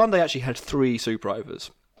 So Sunday actually had 3 super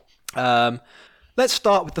overs. Let's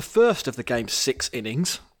start with the first of the game's 6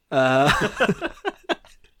 innings.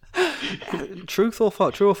 True or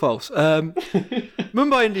false?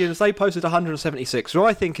 Mumbai Indians, they posted 176, which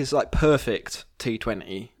I think is like perfect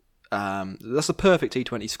T20. That's the perfect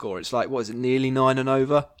T20 score. It's like, what is it, nearly 9 and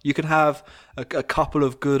over? You can have a couple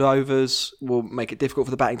of good overs, will make it difficult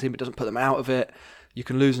for the batting team, but doesn't put them out of it. You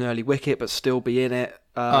can lose an early wicket, but still be in it.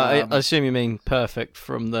 I assume you mean perfect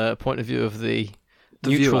from the point of view of the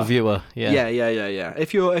neutral viewer. Yeah.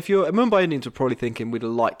 If you're Mumbai Indians, are probably thinking we'd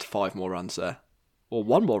have liked 5 more runs there. Or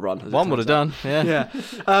 1 more run. One would have done, yeah.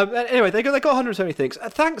 Anyway, they got 170 things.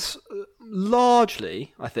 Thanks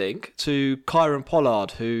largely, I think, to Kieron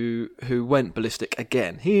Pollard, who went ballistic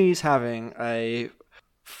again. He's having a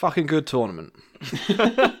fucking good tournament.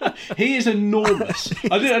 He is enormous.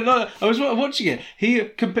 I was watching it.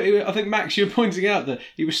 I think, Max, you're pointing out that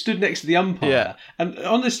he was stood next to the umpire. Yeah. And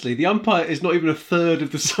honestly, the umpire is not even a third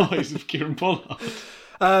of the size of Kieron Pollard.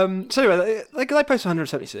 So anyway, they posted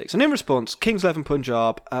 176, and in response, Kings 11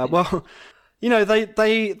 Punjab,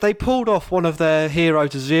 they pulled off one of their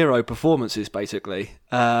 0 performances, basically.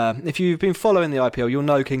 If you've been following the IPL, you'll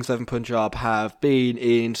know Kings 11 Punjab have been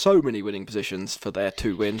in so many winning positions for their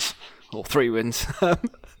 2 wins, or 3 wins.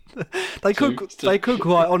 They could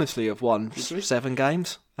quite honestly have won 7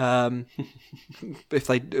 games. If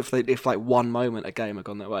like one moment a game had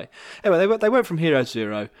gone their way. Anyway, they went from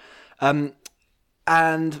 0.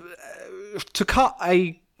 And to cut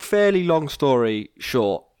a fairly long story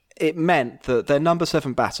short, it meant that their number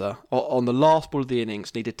 7 batter on the last ball of the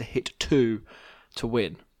innings needed to hit 2 to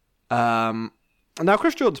win. Now,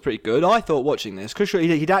 Chris Jordan's pretty good. I thought watching this, Chris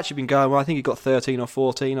Jordan, he'd actually been going, well, I think he got 13 or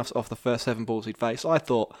 14 off the first 7 balls he'd faced. I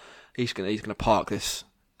thought he's gonna park this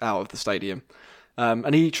out of the stadium.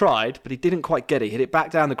 And he tried, but he didn't quite get it. He hit it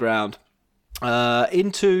back down the ground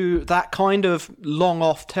into that kind of long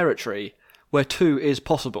off territory where 2 is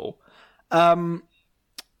possible. I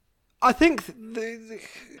think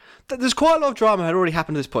there's quite a lot of drama had already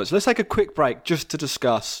happened at this point. So let's take a quick break just to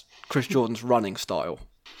discuss Chris Jordan's running style.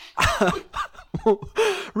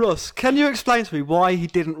 Russ, can you explain to me why he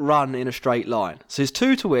didn't run in a straight line? So he's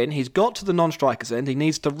 2 to win. He's got to the non-striker's end. He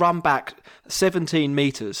needs to run back 17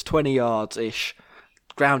 metres, 20 yards-ish,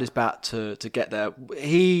 ground his bat to get there.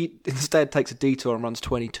 He instead takes a detour and runs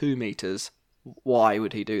 22 metres. Why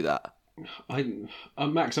would he do that?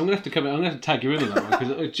 Max, I'm going to have to tag you in on that one,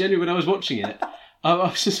 because genuinely, when I was watching it, I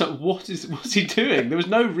was just like, what's he doing? There was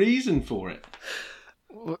no reason for it.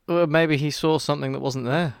 Well, maybe he saw something that wasn't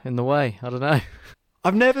there in the way. I don't know.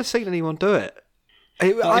 I've never seen anyone do it.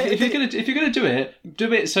 If you're going to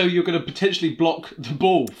do it so you're going to potentially block the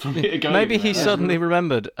ball from it going. Maybe he suddenly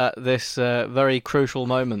remembered at this very crucial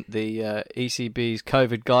moment the ECB's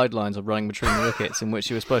COVID guidelines of running between the wickets, in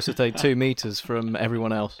which you were supposed to take 2 metres from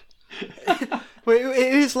everyone else. Well,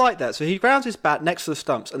 it is like that. So he grounds his bat next to the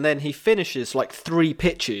stumps, and then he finishes like 3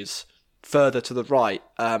 pitches further to the right.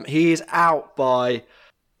 He is out by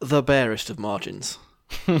the barest of margins.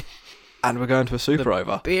 And we're going to a super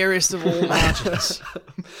over. Barest of all margins.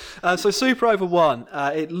 So super over 1.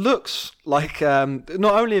 It looks like not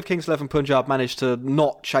only have Kings 11 Punjab managed to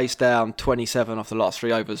not chase down 27 off the last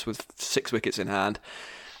 3 overs with 6 wickets in hand,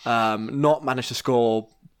 not managed to score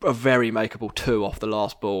a very makeable 2 off the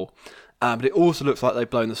last ball. But it also looks like they've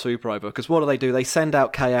blown the super over, because what do? They send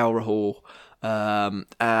out KL Rahul,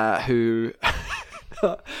 who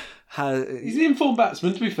he's an informed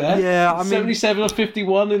batsman, to be fair. Yeah, I mean, 77 or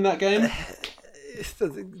 51 in that game.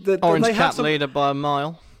 Orange cap leader by a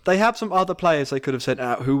mile. They have some other players they could have sent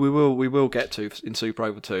out, who we will get to in Super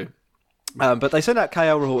Over 2. But they sent out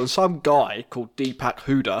KL Rahul and some guy called Deepak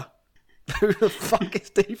Hooda. Who the fuck is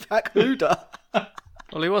Deepak Hooda?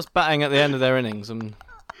 Well, he was batting at the end of their innings and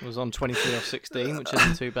was on 23 off 16, which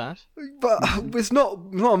isn't too bad. But it's not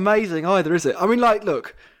amazing either, is it? I mean, like,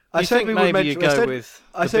 look, I said we might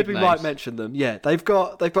mention them. Yeah, they've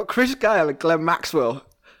got Chris Gale and Glenn Maxwell.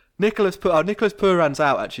 Nicholas Pooran's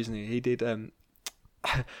out, actually, isn't he? He did.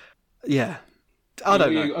 Yeah, I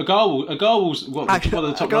don't know. Agarwal's one of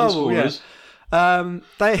the top run scorers. Yeah.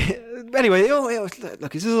 Anyway,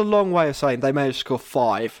 look, this is a long way of saying they managed to score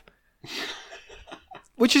 5.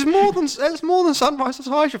 which is more than Sunrisers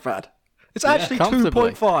Hyderabad. It's actually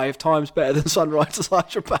 2.5 times better than Sunrisers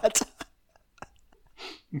Hyderabad.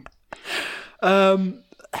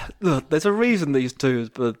 Look, there's a reason these two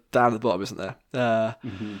are down at the bottom, isn't there?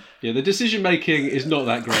 Yeah, the decision making is not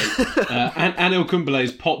that great. And Anil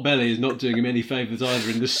Kumble's pot belly is not doing him any favours either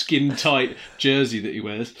in the skin tight jersey that he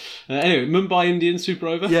wears. Anyway, Mumbai Indians super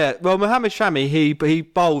over. Yeah, well, Mohammad Shami he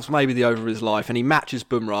bowls maybe the over of his life, and he matches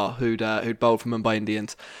Bumrah, who'd bowled for Mumbai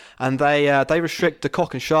Indians, and they restrict De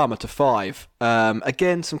Kock and Sharma to 5.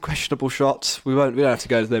 Again, some questionable shots. We don't have to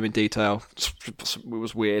go to them in detail. It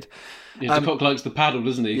was weird. Yeah, De Kock likes the paddle,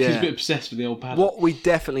 doesn't he? Yeah. He's a bit obsessed with the old paddle. What we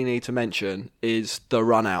definitely need to mention is the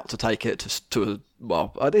run out to take it to a,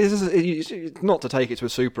 well, it's not to take it to a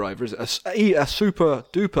super over, is it? A super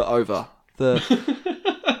duper over. The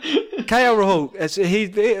KL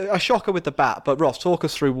Rahul, a shocker with the bat, but Ross, talk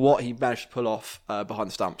us through what he managed to pull off behind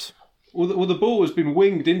the stumps. Well, the ball has been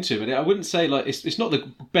winged into, and I wouldn't say like it's not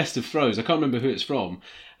the best of throws. I can't remember who it's from.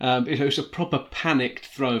 It was a proper panicked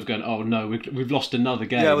throw of going, oh no, we've lost another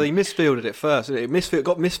game. Yeah, well, he misfielded it first. It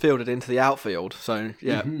got misfielded into the outfield. So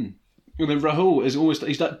yeah. Mm-hmm. And then Rahul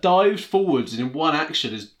he's like dived forwards and in one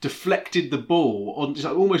action has deflected the ball on, just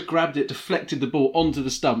like almost grabbed it, deflected the ball onto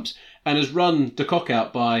the stumps, and has run De Kock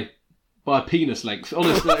out by a penis length.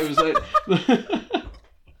 Honestly, it was like.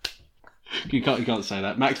 You can't say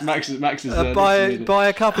that. Max is by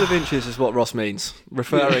a couple of inches is what Ross means,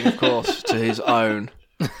 referring, of course, to his own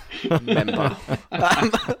member.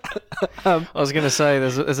 I was going to say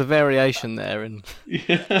there's a variation there in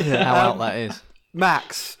how out that is.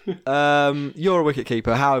 Max, you're a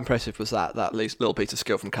wicketkeeper. How impressive was that little piece of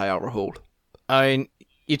skill from KL Rahul? I mean,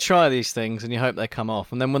 you try these things and you hope they come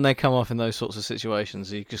off, and then when they come off in those sorts of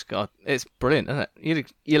situations, you just got, it's brilliant, isn't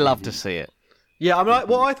it? You love to see it. Yeah, I mean,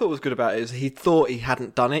 what I thought was good about it is he thought he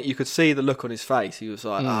hadn't done it. You could see the look on his face. He was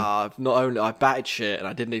like, I batted shit, and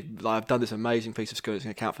I didn't even, I've done this amazing piece of skill that's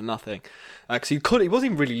going to count for nothing. Because he wasn't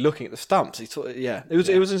even really looking at the stumps. He thought, it was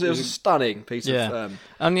a stunning piece of.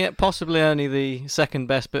 And yet possibly only the second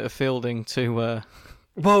best bit of fielding to.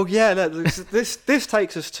 Well, yeah, this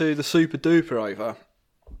takes us to the super duper over,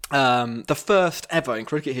 the first ever in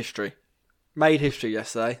cricket history, made history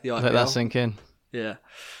yesterday. The IPL. Let that sink in. Yeah.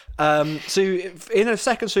 So in a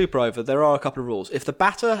second super over, there are a couple of rules. If the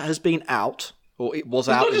batter has been out, or it was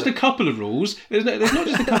out... There's not just a couple of rules. There's not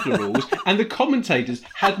just a couple of rules. And the commentators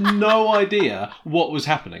had no idea what was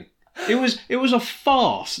happening. It was a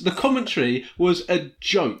farce. The commentary was a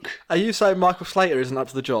joke. Are you saying Michael Slater isn't up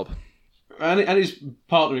to the job? And his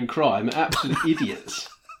partner in crime are absolute idiots.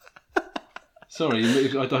 Sorry,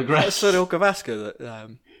 I digress. That's Sunil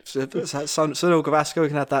Gavaskar. Sunil Gavaskar, we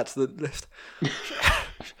can add that to the list.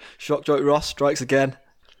 Shock joke Ross strikes again.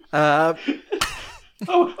 Oh,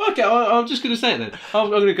 okay. I'm just going to say it then.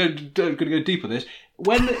 I'm going to go deep on this.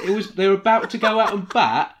 When they were about to go out and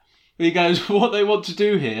bat, he goes, "What they want to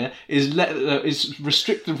do here is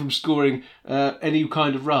restrict them from scoring any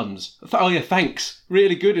kind of runs." Oh yeah, thanks.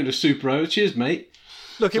 Really good in a super over. Cheers, mate.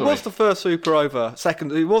 Look, it was the first super over.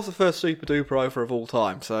 It was the first super duper over of all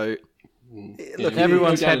time. So, look,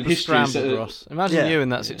 everyone's head was scrambled, Ross. Imagine you in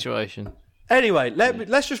that situation. Anyway,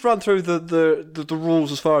 let's just run through the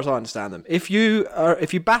rules as far as I understand them. If you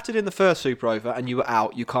batted in the first super over and you were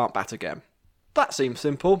out, you can't bat again. That seems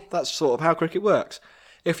simple. That's sort of how cricket works.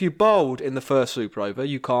 If you bowled in the first super over,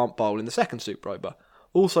 you can't bowl in the second super over.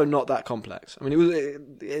 Also, not that complex. I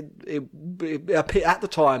mean, it at the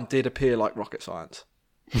time did appear like rocket science.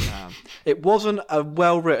 It wasn't a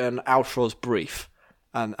well-written Alshaw's brief,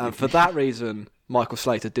 and for that reason, Michael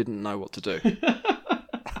Slater didn't know what to do.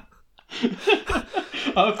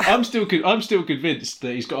 I'm still convinced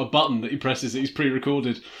that he's got a button that he presses that he's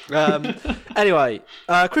pre-recorded. Anyway,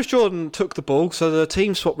 Chris Jordan took the ball, so the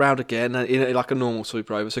team swapped round again in like a normal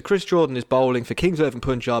super over. So Chris Jordan is bowling for Kings 11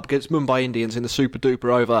 Punjab against Mumbai Indians in the super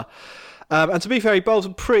duper over. And to be fair, he bowls a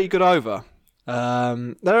pretty good over. There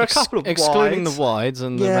are a couple of excluding wides. The wides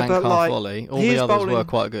and the rank half volley. All the others were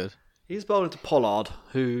quite good. He's bowling to Pollard,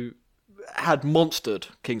 who had monstered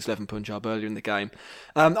Kings 11 Punjab earlier in the game.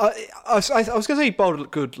 I was going to say he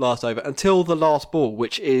bowled good last over until the last ball,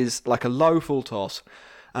 which is like a low full toss,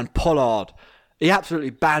 and Pollard, he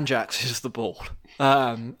absolutely banjaxes the ball.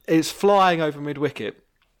 It's flying over mid wicket.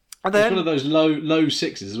 And then, it's one of those low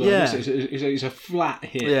sixes as well. Yeah. It's a flat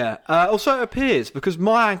hit. Yeah. Also, it appears because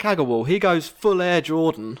Mayank Agarwal, he goes full air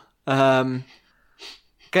Jordan.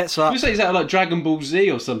 Gets up. You say he's out of like Dragon Ball Z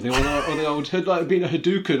or something, or the old like being a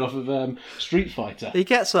Hadouken off of Street Fighter. He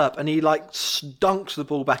gets up and he like dunks the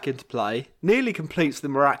ball back into play. Nearly completes the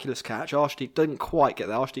miraculous catch. Arshdeep didn't quite get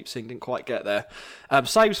there. Arshdeep Singh didn't quite get there.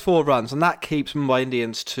 Saves 4 runs, and that keeps Mumbai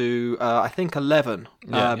Indians to I think 11.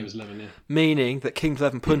 Yeah, it was 11. Yeah. Meaning that Kings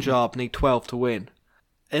 11 Punjab need 12 to win.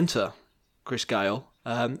 Enter Chris Gale.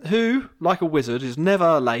 Who, like a wizard, is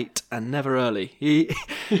never late and never early.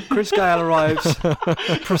 Chris Gale arrives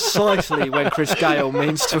precisely when Chris Gale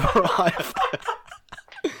means to arrive.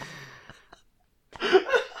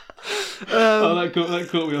 That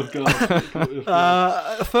caught me off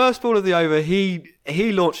guard. First ball of the over, he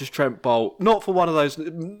launches Trent Bolt, not for one of those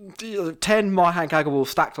 10 Mayhem balls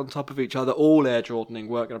stacked on top of each other, all Air Jordaning.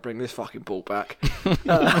 We're going to bring this fucking ball back.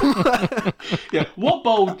 Yeah, what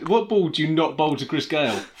ball do you not bowl to Chris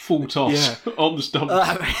Gale? Full toss on the stump.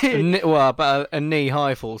 About a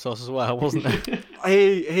knee-high full toss as well, wasn't it?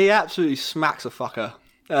 He absolutely smacks a fucker.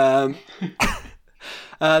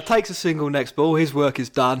 Takes a single next ball. His work is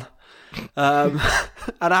done. And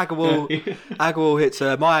Agarwal hits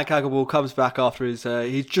Mayank Agarwal comes back after he's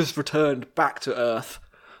just returned back to earth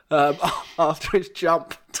after his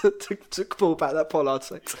jump to pull back that Pollard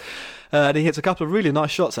 6, and he hits a couple of really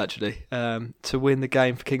nice shots actually to win the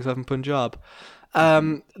game for Kings 11 Punjab.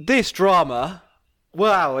 This drama,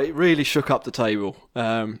 wow, it really shook up the table.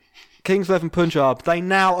 Kings 11 Punjab, they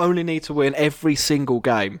now only need to win every single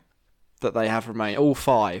game that they have remaining, all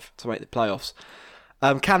 5, to make the playoffs.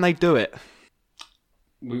 Can they do it?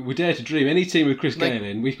 We dare to dream. Any team with Chris Gale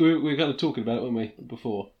in, we were kind of talking about it, weren't we,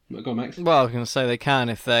 before? Go on, Max. Well, I was going to say they can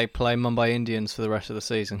if they play Mumbai Indians for the rest of the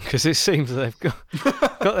season, because it seems they've got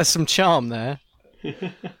there's some charm there. They've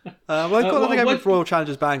got the game with Royal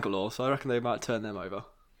Challengers Bangalore, so I reckon they might turn them over.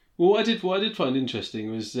 Well, what I did find interesting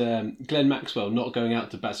was Glenn Maxwell not going out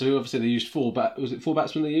to bat. So obviously they used 4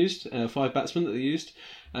 batsmen they used? 5 batsmen that they used?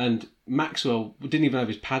 And Maxwell didn't even have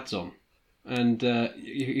his pads on. And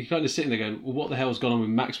you're kind of sitting there going, well, what the hell's gone on with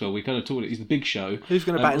Maxwell? We kind of talked, he's the big show. Who's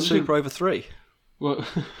going to bat in Super over 3? Well,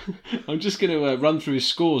 I'm just going to run through his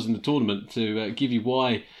scores in the tournament to give you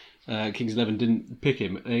why Kings 11 didn't pick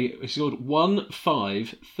him. He scored 1,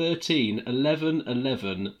 5, 13, 11,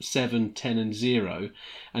 11, 7, 10 and 0.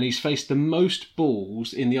 And he's faced the most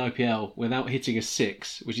balls in the IPL without hitting a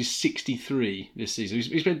 6, which is 63 this season.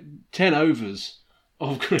 He's spent 10 overs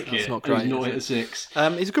of cricket. That's not great. He's not hit a 6.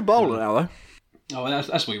 He's a good bowler now, though. Oh, well,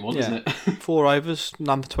 that's what you want, isn't it? 4 overs,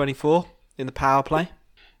 number 24 in the power play.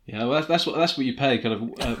 Yeah, well, that's what you pay kind of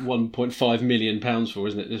 £1.5 million for,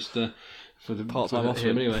 isn't it? Just for the part-time offer.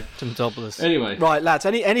 Anyway, some dobblers. Anyway, right, lads.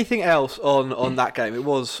 Anything else on that game? It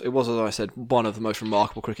was as I said, one of the most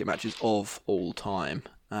remarkable cricket matches of all time.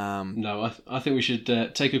 No, I think we should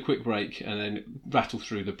take a quick break and then rattle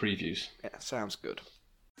through the previews. Yeah, sounds good.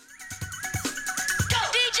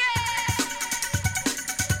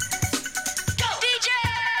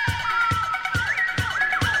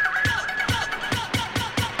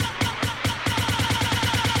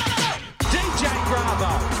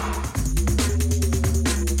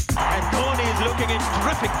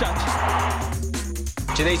 Terrific touch.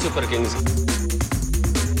 Chennai Super Kings.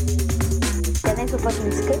 Chennai Super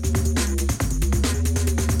Kings.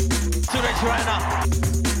 Suresh Raina.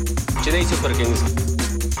 Chennai Super Kings.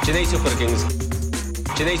 Chennai Super Kings.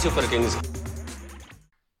 Chennai Super Kings.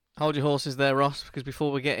 Hold your horses there, Ross, because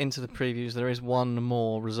before we get into the previews, there is one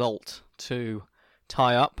more result to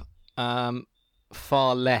tie up.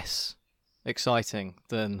 Far less exciting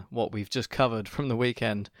than what we've just covered from the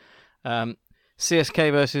weekend.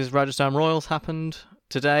 CSK versus Rajasthan Royals happened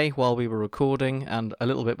today while we were recording and a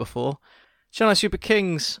little bit before. Chennai Super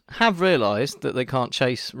Kings have realised that they can't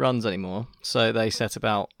chase runs anymore, so they set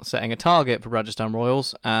about setting a target for Rajasthan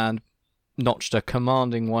Royals and notched a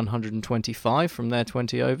commanding 125 from their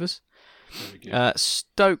 20 overs.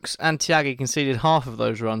 Stokes and Tyagi conceded half of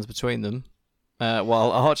those runs between them,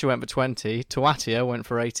 while Archer went for 20, Tuatia went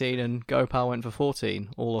for 18 and Gopal went for 14,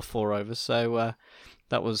 all of 4 overs, so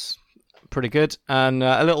that was pretty good. And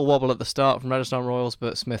a little wobble at the start from Rajasthan Royals,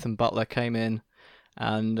 but Smith and Butler came in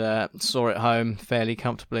and saw it home fairly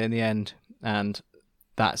comfortably in the end, and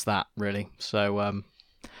that's that really. So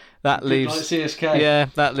that leaves CSK. Yeah,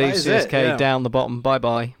 that leaves CSK down the bottom. Bye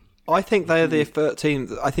bye. I think they're the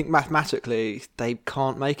 13th. I think mathematically they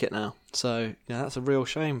can't make it now. So that's a real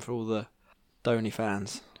shame for all the Dhoni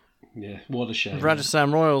fans. Yeah, what a shame.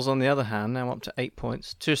 Rajasthan Royals, on the other hand, now up to 8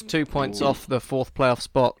 points. Just 2 points off the 4th playoff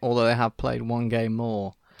spot, although they have played 1 game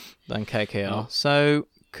more than KKR. So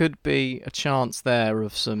could be a chance there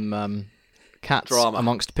of some cats drama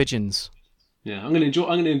amongst pigeons. Yeah, I'm going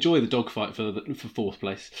to enjoy the dogfight for fourth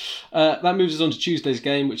place. That moves us on to Tuesday's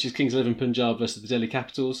game, which is Kings 11 Punjab versus the Delhi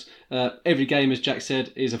Capitals. Every game, as Jack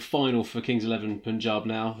said, is a final for Kings 11 Punjab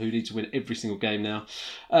now, who need to win every single game now.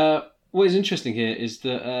 What is interesting here is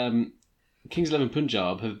that Kings 11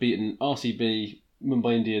 Punjab have beaten RCB,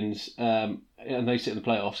 Mumbai Indians, and they sit in the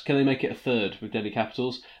playoffs. Can they make it a third with Delhi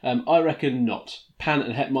Capitals? I reckon not. Pant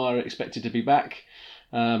and Hetmeyer are expected to be back.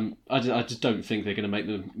 I just don't think they're going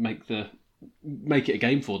to make it a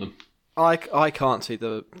game for them. I can't see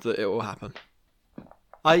that it will happen.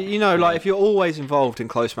 If you're always involved in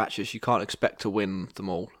close matches, you can't expect to win them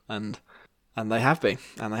all, and they have been,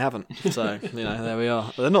 and they haven't. So there we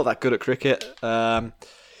are. They're not that good at cricket.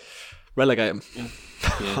 Relegate them.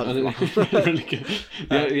 Really good.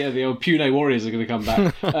 The old Pune Warriors are going to come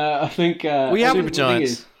back. I think we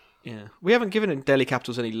haven't. We haven't given Delhi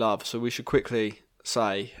Capitals any love, so we should quickly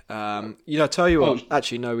say, tell you what.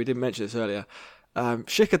 Actually, no, we didn't mention this earlier.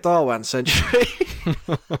 Shikhar Dhawan's century.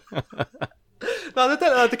 No,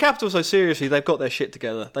 the Capitals, so seriously, they've got their shit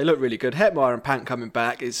together. They look really good. Hetmeyer and Pant coming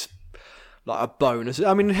back is like a bonus.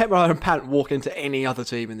 I mean, Hetmeyer and Pant walk into any other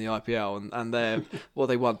team in the IPL, and they're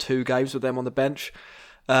they won 2 games with them on the bench.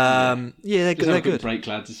 They're good. They're good. Break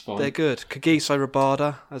lads is fine. They're good. Kagiso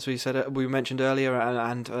Rabada, as we mentioned earlier,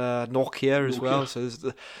 and Nokia as well. So there's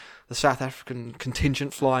the South African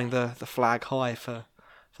contingent flying the flag high for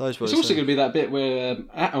those boys. It's also going to be that bit where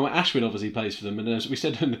Ashwin obviously plays for them, and as we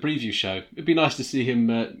said in the preview show, it'd be nice to see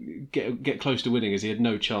him get close to winning, as he had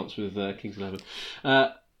no chance with Kings 11.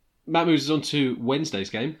 Matt moves us on to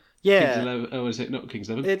Wednesday's game. Yeah. Kings 11, is it not Kings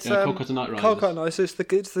 11? It's Kolkata Knight Riders. Kolkata Knights. It's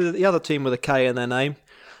the other team with a K in their name.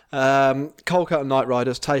 Kolkata Knight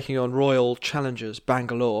Riders taking on Royal Challengers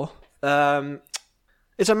Bangalore.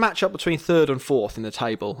 It's a match-up between 3rd and 4th in the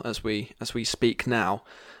table as we speak now.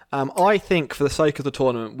 I think for the sake of the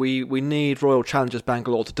tournament, we need Royal Challengers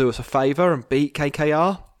Bangalore to do us a favour and beat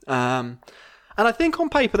KKR. And I think on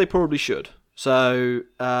paper they probably should. So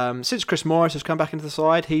since Chris Morris has come back into the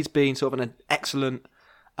side, he's been sort of an excellent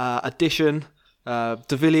addition. De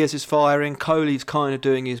Villiers is firing. Kohli's kind of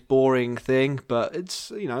doing his boring thing, but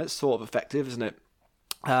it's it's sort of effective, isn't it?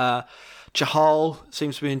 Chahal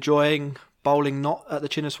seems to be enjoying bowling not at the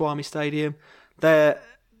Chinnaswamy Stadium. I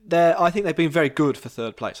think they've been very good for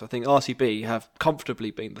 3rd place. I think RCB have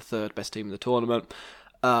comfortably been the 3rd best team in the tournament,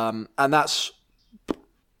 and that's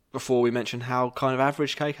before we mention how kind of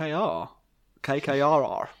average KKR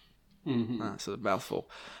are. Mm-hmm. That's a mouthful.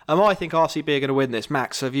 I think RCB are going to win this.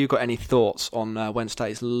 Max, have you got any thoughts on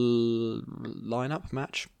Wednesday's lineup,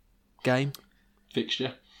 match, game,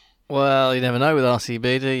 fixture? Well, you never know with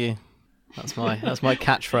RCB, do you? That's my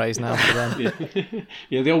catchphrase now for them.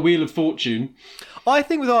 Yeah, the old Wheel of Fortune. I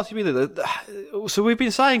think with RCB, so we've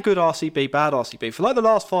been saying good RCB, bad RCB. For like the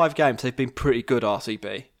last 5 games, they've been pretty good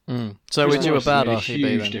RCB. So would you a bad RCB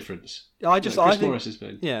huge then? difference. I Chris think Morris has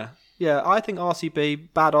been. Yeah, I think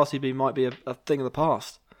bad RCB might be a thing of the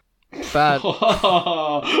past. Bad. You've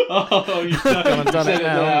done it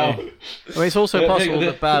now. Well, it's also possible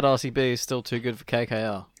that bad RCB is still too good for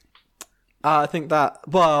KKR. I think that.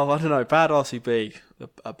 Well, I don't know. Bad RCB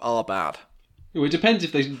are bad. Well, it depends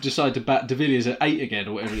if they decide to bat De Villiers at 8 again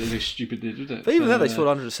or whatever they stupid did. But even then, they scored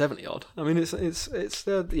 170 odd. I mean, it's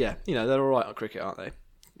they're all right on cricket, aren't they?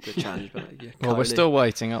 Good challenge, but yeah. Well, we're still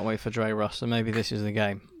waiting, aren't we, for Dre Russ? So maybe this is the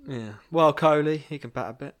game. Yeah. Well, Kohli, he can bat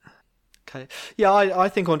a bit. Okay. Yeah, I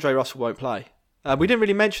think Andre Russell won't play. We didn't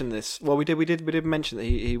really mention this. Well, we did mention that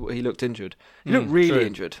he looked injured. He looked really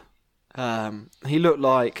injured. He looked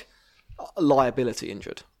like liability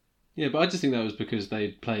injured. Yeah, but I just think that was because they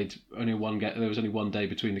played only one game. There was only one day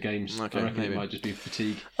between the games. Okay, I reckon maybe. it might just be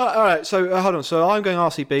fatigue. All right, so hold on. So I'm going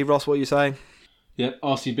RCB. Ross, what are you saying? Yep,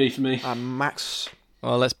 RCB for me. Max?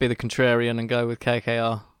 Well, let's be the contrarian and go with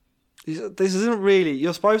KKR. This isn't really...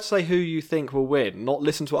 You're supposed to say who you think will win, not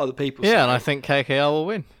listen to what other people say. Yeah, and I think KKR will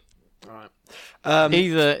win. All right.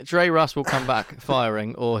 Either Dre Russ will come back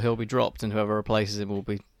firing or he'll be dropped and whoever replaces him will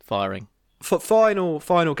be firing. For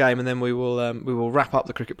final game, and then we will wrap up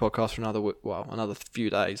the cricket podcast for another few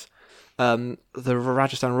days. The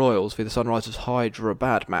Rajasthan Royals v the Sunrisers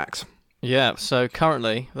Hyderabad, Max. Yeah, so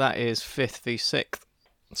currently that is 5th v 6th.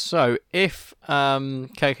 So if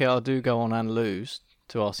KKR do go on and lose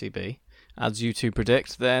to RCB, as you two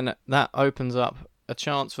predict, then that opens up a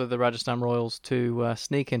chance for the Rajasthan Royals to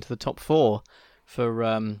sneak into the top 4 for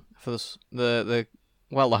the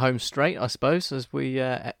home straight, I suppose, as we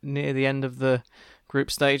near the end of the group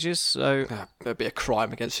stages. So that'd be a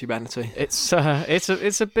crime against humanity. It's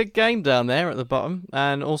a big game down there at the bottom,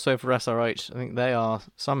 and also for SRH, I think they are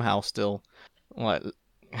somehow still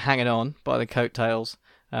hanging on by the coattails.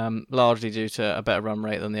 largely due to a better run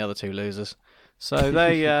rate than the other two losers. So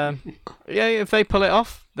they, if they pull it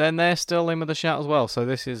off, then they're still in with a shout as well. So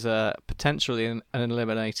this is potentially an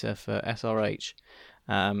eliminator for SRH.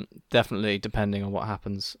 Definitely depending on what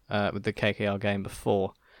happens with the KKR game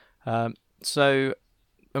before. So,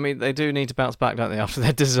 I mean, they do need to bounce back, don't they, after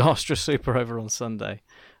their disastrous super over on Sunday.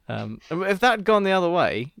 If that had gone the other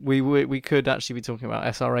way, we could actually be talking about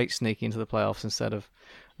SRH sneaking into the playoffs instead of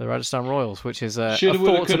the Rajasthan Royals, which is a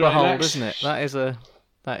thought to behold, isn't it?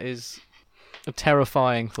 That is a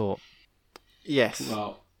terrifying thought. Yes.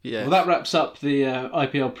 Well, that wraps up the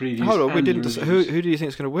IPL previews. Hold on, we didn't. Who do you think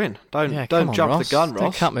is going to win? Don't jump the gun, Ross.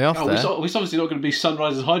 Don't cut me off there. It's obviously not going to be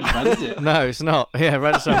Sunrisers Hyderabad, is it? No, it's not. Yeah,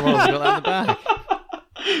 Rajasthan Royals got that in the bag.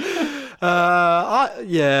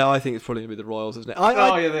 I think it's probably going to be the Royals, isn't it?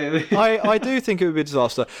 I do think it would be a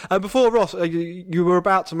disaster. Before, Ross, you were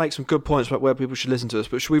about to make some good points about where people should listen to us,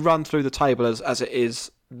 but should we run through the table as it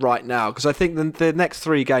is right now? Because I think the next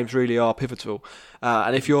 3 games really are pivotal.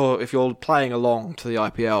 And if you're playing along to the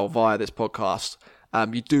IPL via this podcast,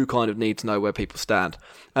 you do kind of need to know where people stand.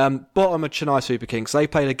 Bottom of Chennai Super Kings, they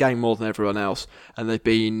played a game more than everyone else, and they've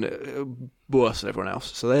been worse than everyone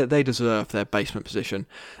else, so they deserve their basement position.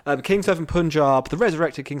 Kings 11 Punjab, the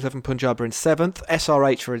resurrected Kings 11 Punjab are in 7th,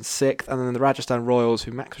 SRH are in 6th, and then the Rajasthan Royals,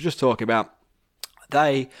 who Max was just talking about,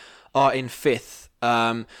 they are in 5th,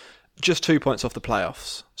 just 2 points off the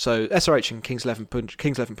playoffs. So SRH and Kings 11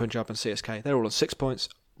 Punjab and CSK, they're all on 6 points.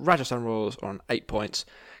 Rajasthan Royals are on 8 points.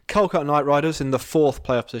 Kolkata Knight Riders in the 4th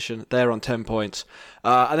playoff position, they're on 10 points.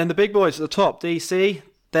 And then the big boys at the top, DC,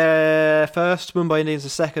 they're first, Mumbai Indians are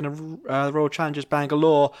second, and the Royal Challengers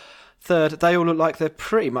Bangalore third. They all look like they're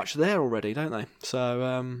pretty much there already, don't they?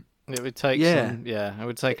 So it would take it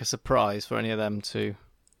would take a surprise for any of them to.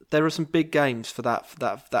 There are some big games for that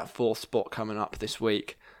 4th spot coming up this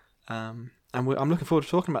week, and I'm looking forward to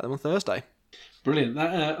talking about them on Thursday. Brilliant.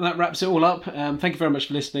 That wraps it all up. Thank you very much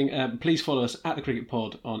for listening. Please follow us at The Cricket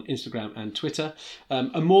Pod on Instagram and Twitter.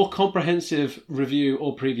 A more comprehensive review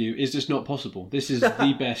or preview is just not possible. This is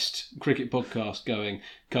the best cricket podcast going,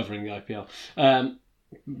 covering the IPL.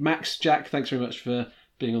 Max, Jack, thanks very much for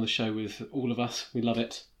being on the show with all of us. We love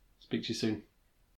it. Speak to you soon.